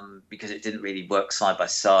 Because it didn't really work side by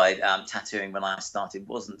side. Tattooing when I started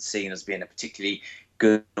wasn't seen as being a particularly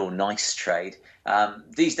good or nice trade.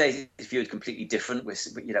 These days it's viewed completely different. We're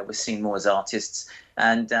seen more as artists.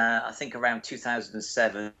 And I think around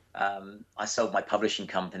 2007, I sold my publishing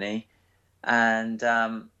company. And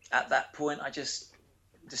at that point, I just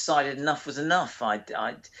decided enough was enough. When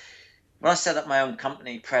I set up my own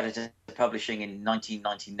company, Predator Publishing, in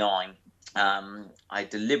 1999, I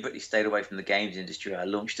deliberately stayed away from the games industry. I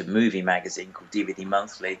launched a movie magazine called DVD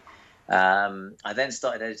Monthly. I then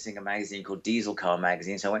started editing a magazine called Diesel Car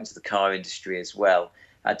Magazine, so I went into the car industry as well.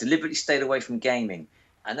 I deliberately stayed away from gaming.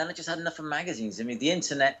 And then I just had enough of magazines. I mean, the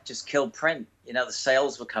internet just killed print. The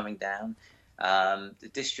sales were coming down. The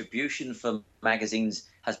distribution for magazines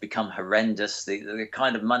has become horrendous. The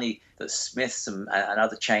kind of money that Smiths and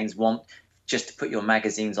other chains want just to put your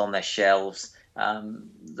magazines on their shelves.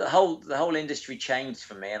 The whole industry changed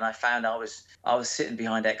for me, and I found I was sitting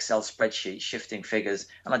behind Excel spreadsheets, shifting figures,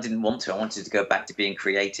 and I didn't want to. I wanted to go back to being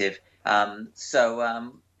creative.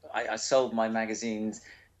 So I sold my magazines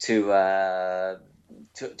to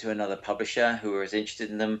another publisher who was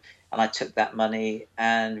interested in them, and I took that money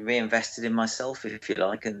and reinvested in myself, if you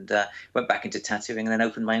like, and went back into tattooing and then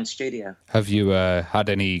opened my own studio. Have you had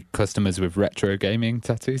any customers with retro gaming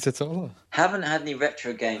tattoos at all? Haven't had any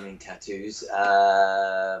retro gaming tattoos.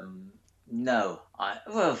 No.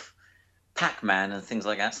 Pac-Man and things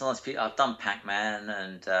like that. So I've done Pac-Man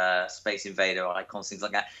and Space Invader icons, things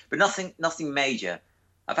like that, but nothing major.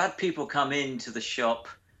 I've had people come into the shop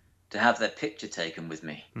to have their picture taken with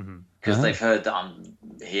me because they've heard that I'm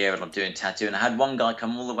here and I'm doing tattoo. And I had one guy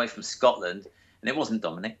come all the way from Scotland, and it wasn't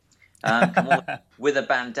Dominic, come all with a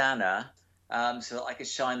bandana so that I could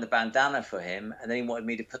shine the bandana for him. And then he wanted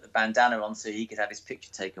me to put the bandana on so he could have his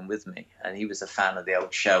picture taken with me. And he was a fan of the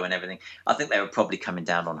old show and everything. I think they were probably coming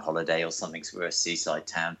down on holiday or something, so we're a seaside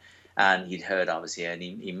town. And he'd heard I was here, and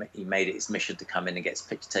he made it his mission to come in and get his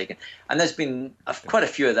picture taken. And there's been quite a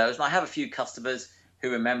few of those. And I have a few customers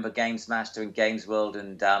who remember GamesMaster and Games World,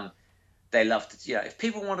 and they love to, if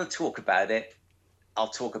people want to talk about it, I'll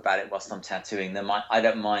talk about it whilst I'm tattooing them. I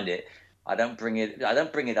don't mind it. I don't bring it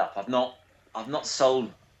up. I've not sold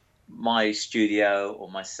my studio or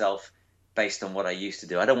myself based on what I used to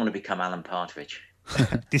do. I don't want to become Alan Partridge.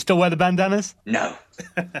 Do you still wear the bandanas? No,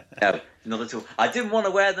 not at all. I didn't want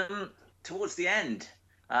to wear them towards the end,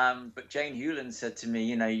 but Jane Hewland said to me,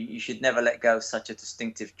 you should never let go of such a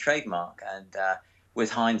distinctive trademark. And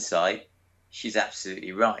with hindsight, she's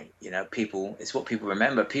absolutely right. It's what people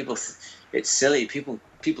remember. It's silly. People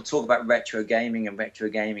talk about retro gaming and retro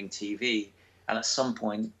gaming TV, and at some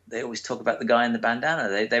point they always talk about the guy in the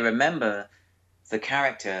bandana. They remember the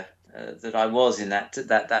character that I was in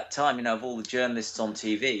that time. Of all the journalists on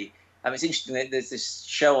TV. It's interesting. There's this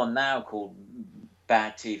show on now called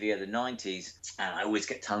Bad TV of the 90s, and I always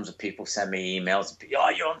get tons of people send me emails. Oh,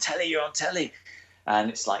 you're on telly. And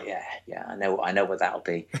it's like, yeah, I know what that'll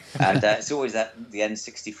be. And it's always the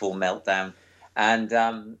N64 meltdown. And,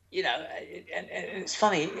 and it's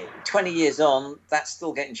funny, 20 years on, that's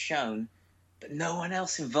still getting shown, but no one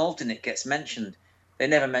else involved in it gets mentioned. They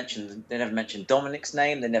never mention Dominic's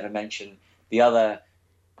name. They never mention the other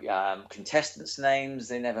contestants' names.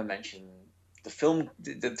 They never mention the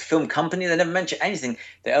film company. They never mention anything.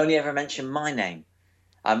 They only ever mention my name.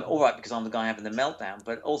 All right, because I'm the guy having the meltdown,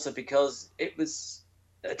 but also because it was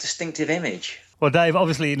a distinctive image. Well, Dave,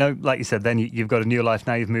 obviously, like you said, then you've got a new life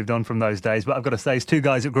now. You've moved on from those days. But I've got to say, as two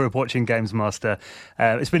guys that grew up watching GamesMaster,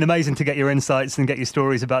 it's been amazing to get your insights and get your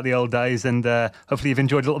stories about the old days. And hopefully you've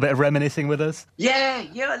enjoyed a little bit of reminiscing with us. Yeah.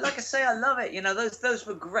 Like I say, I love it. Those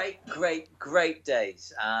were great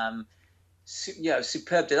days.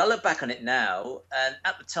 Superb days. I look back on it now, and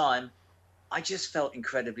at the time, I just felt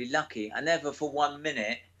incredibly lucky. I never for 1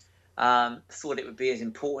 minute thought it would be as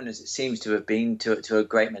important as it seems to have been to a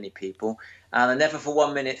great many people. And I never for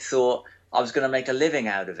 1 minute thought I was going to make a living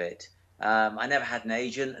out of it. I never had an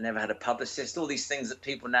agent. I never had a publicist. All these things that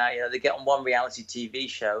people now, they get on one reality TV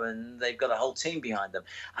show and they've got a whole team behind them.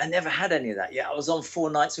 I never had any of that. Yeah, I was on 4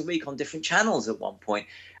 nights a week on different channels at one point.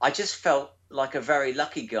 I just felt like a very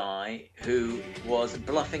lucky guy who was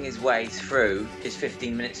bluffing his way through his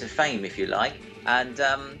 15 minutes of fame, if you like. And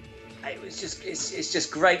it's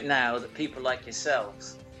just great now that people like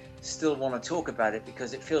yourselves still want to talk about it,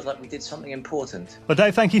 because it feels like we did something important. Well,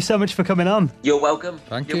 Dave, thank you so much for coming on. You're welcome.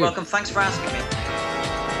 Thank you. You're welcome. Thanks for asking me.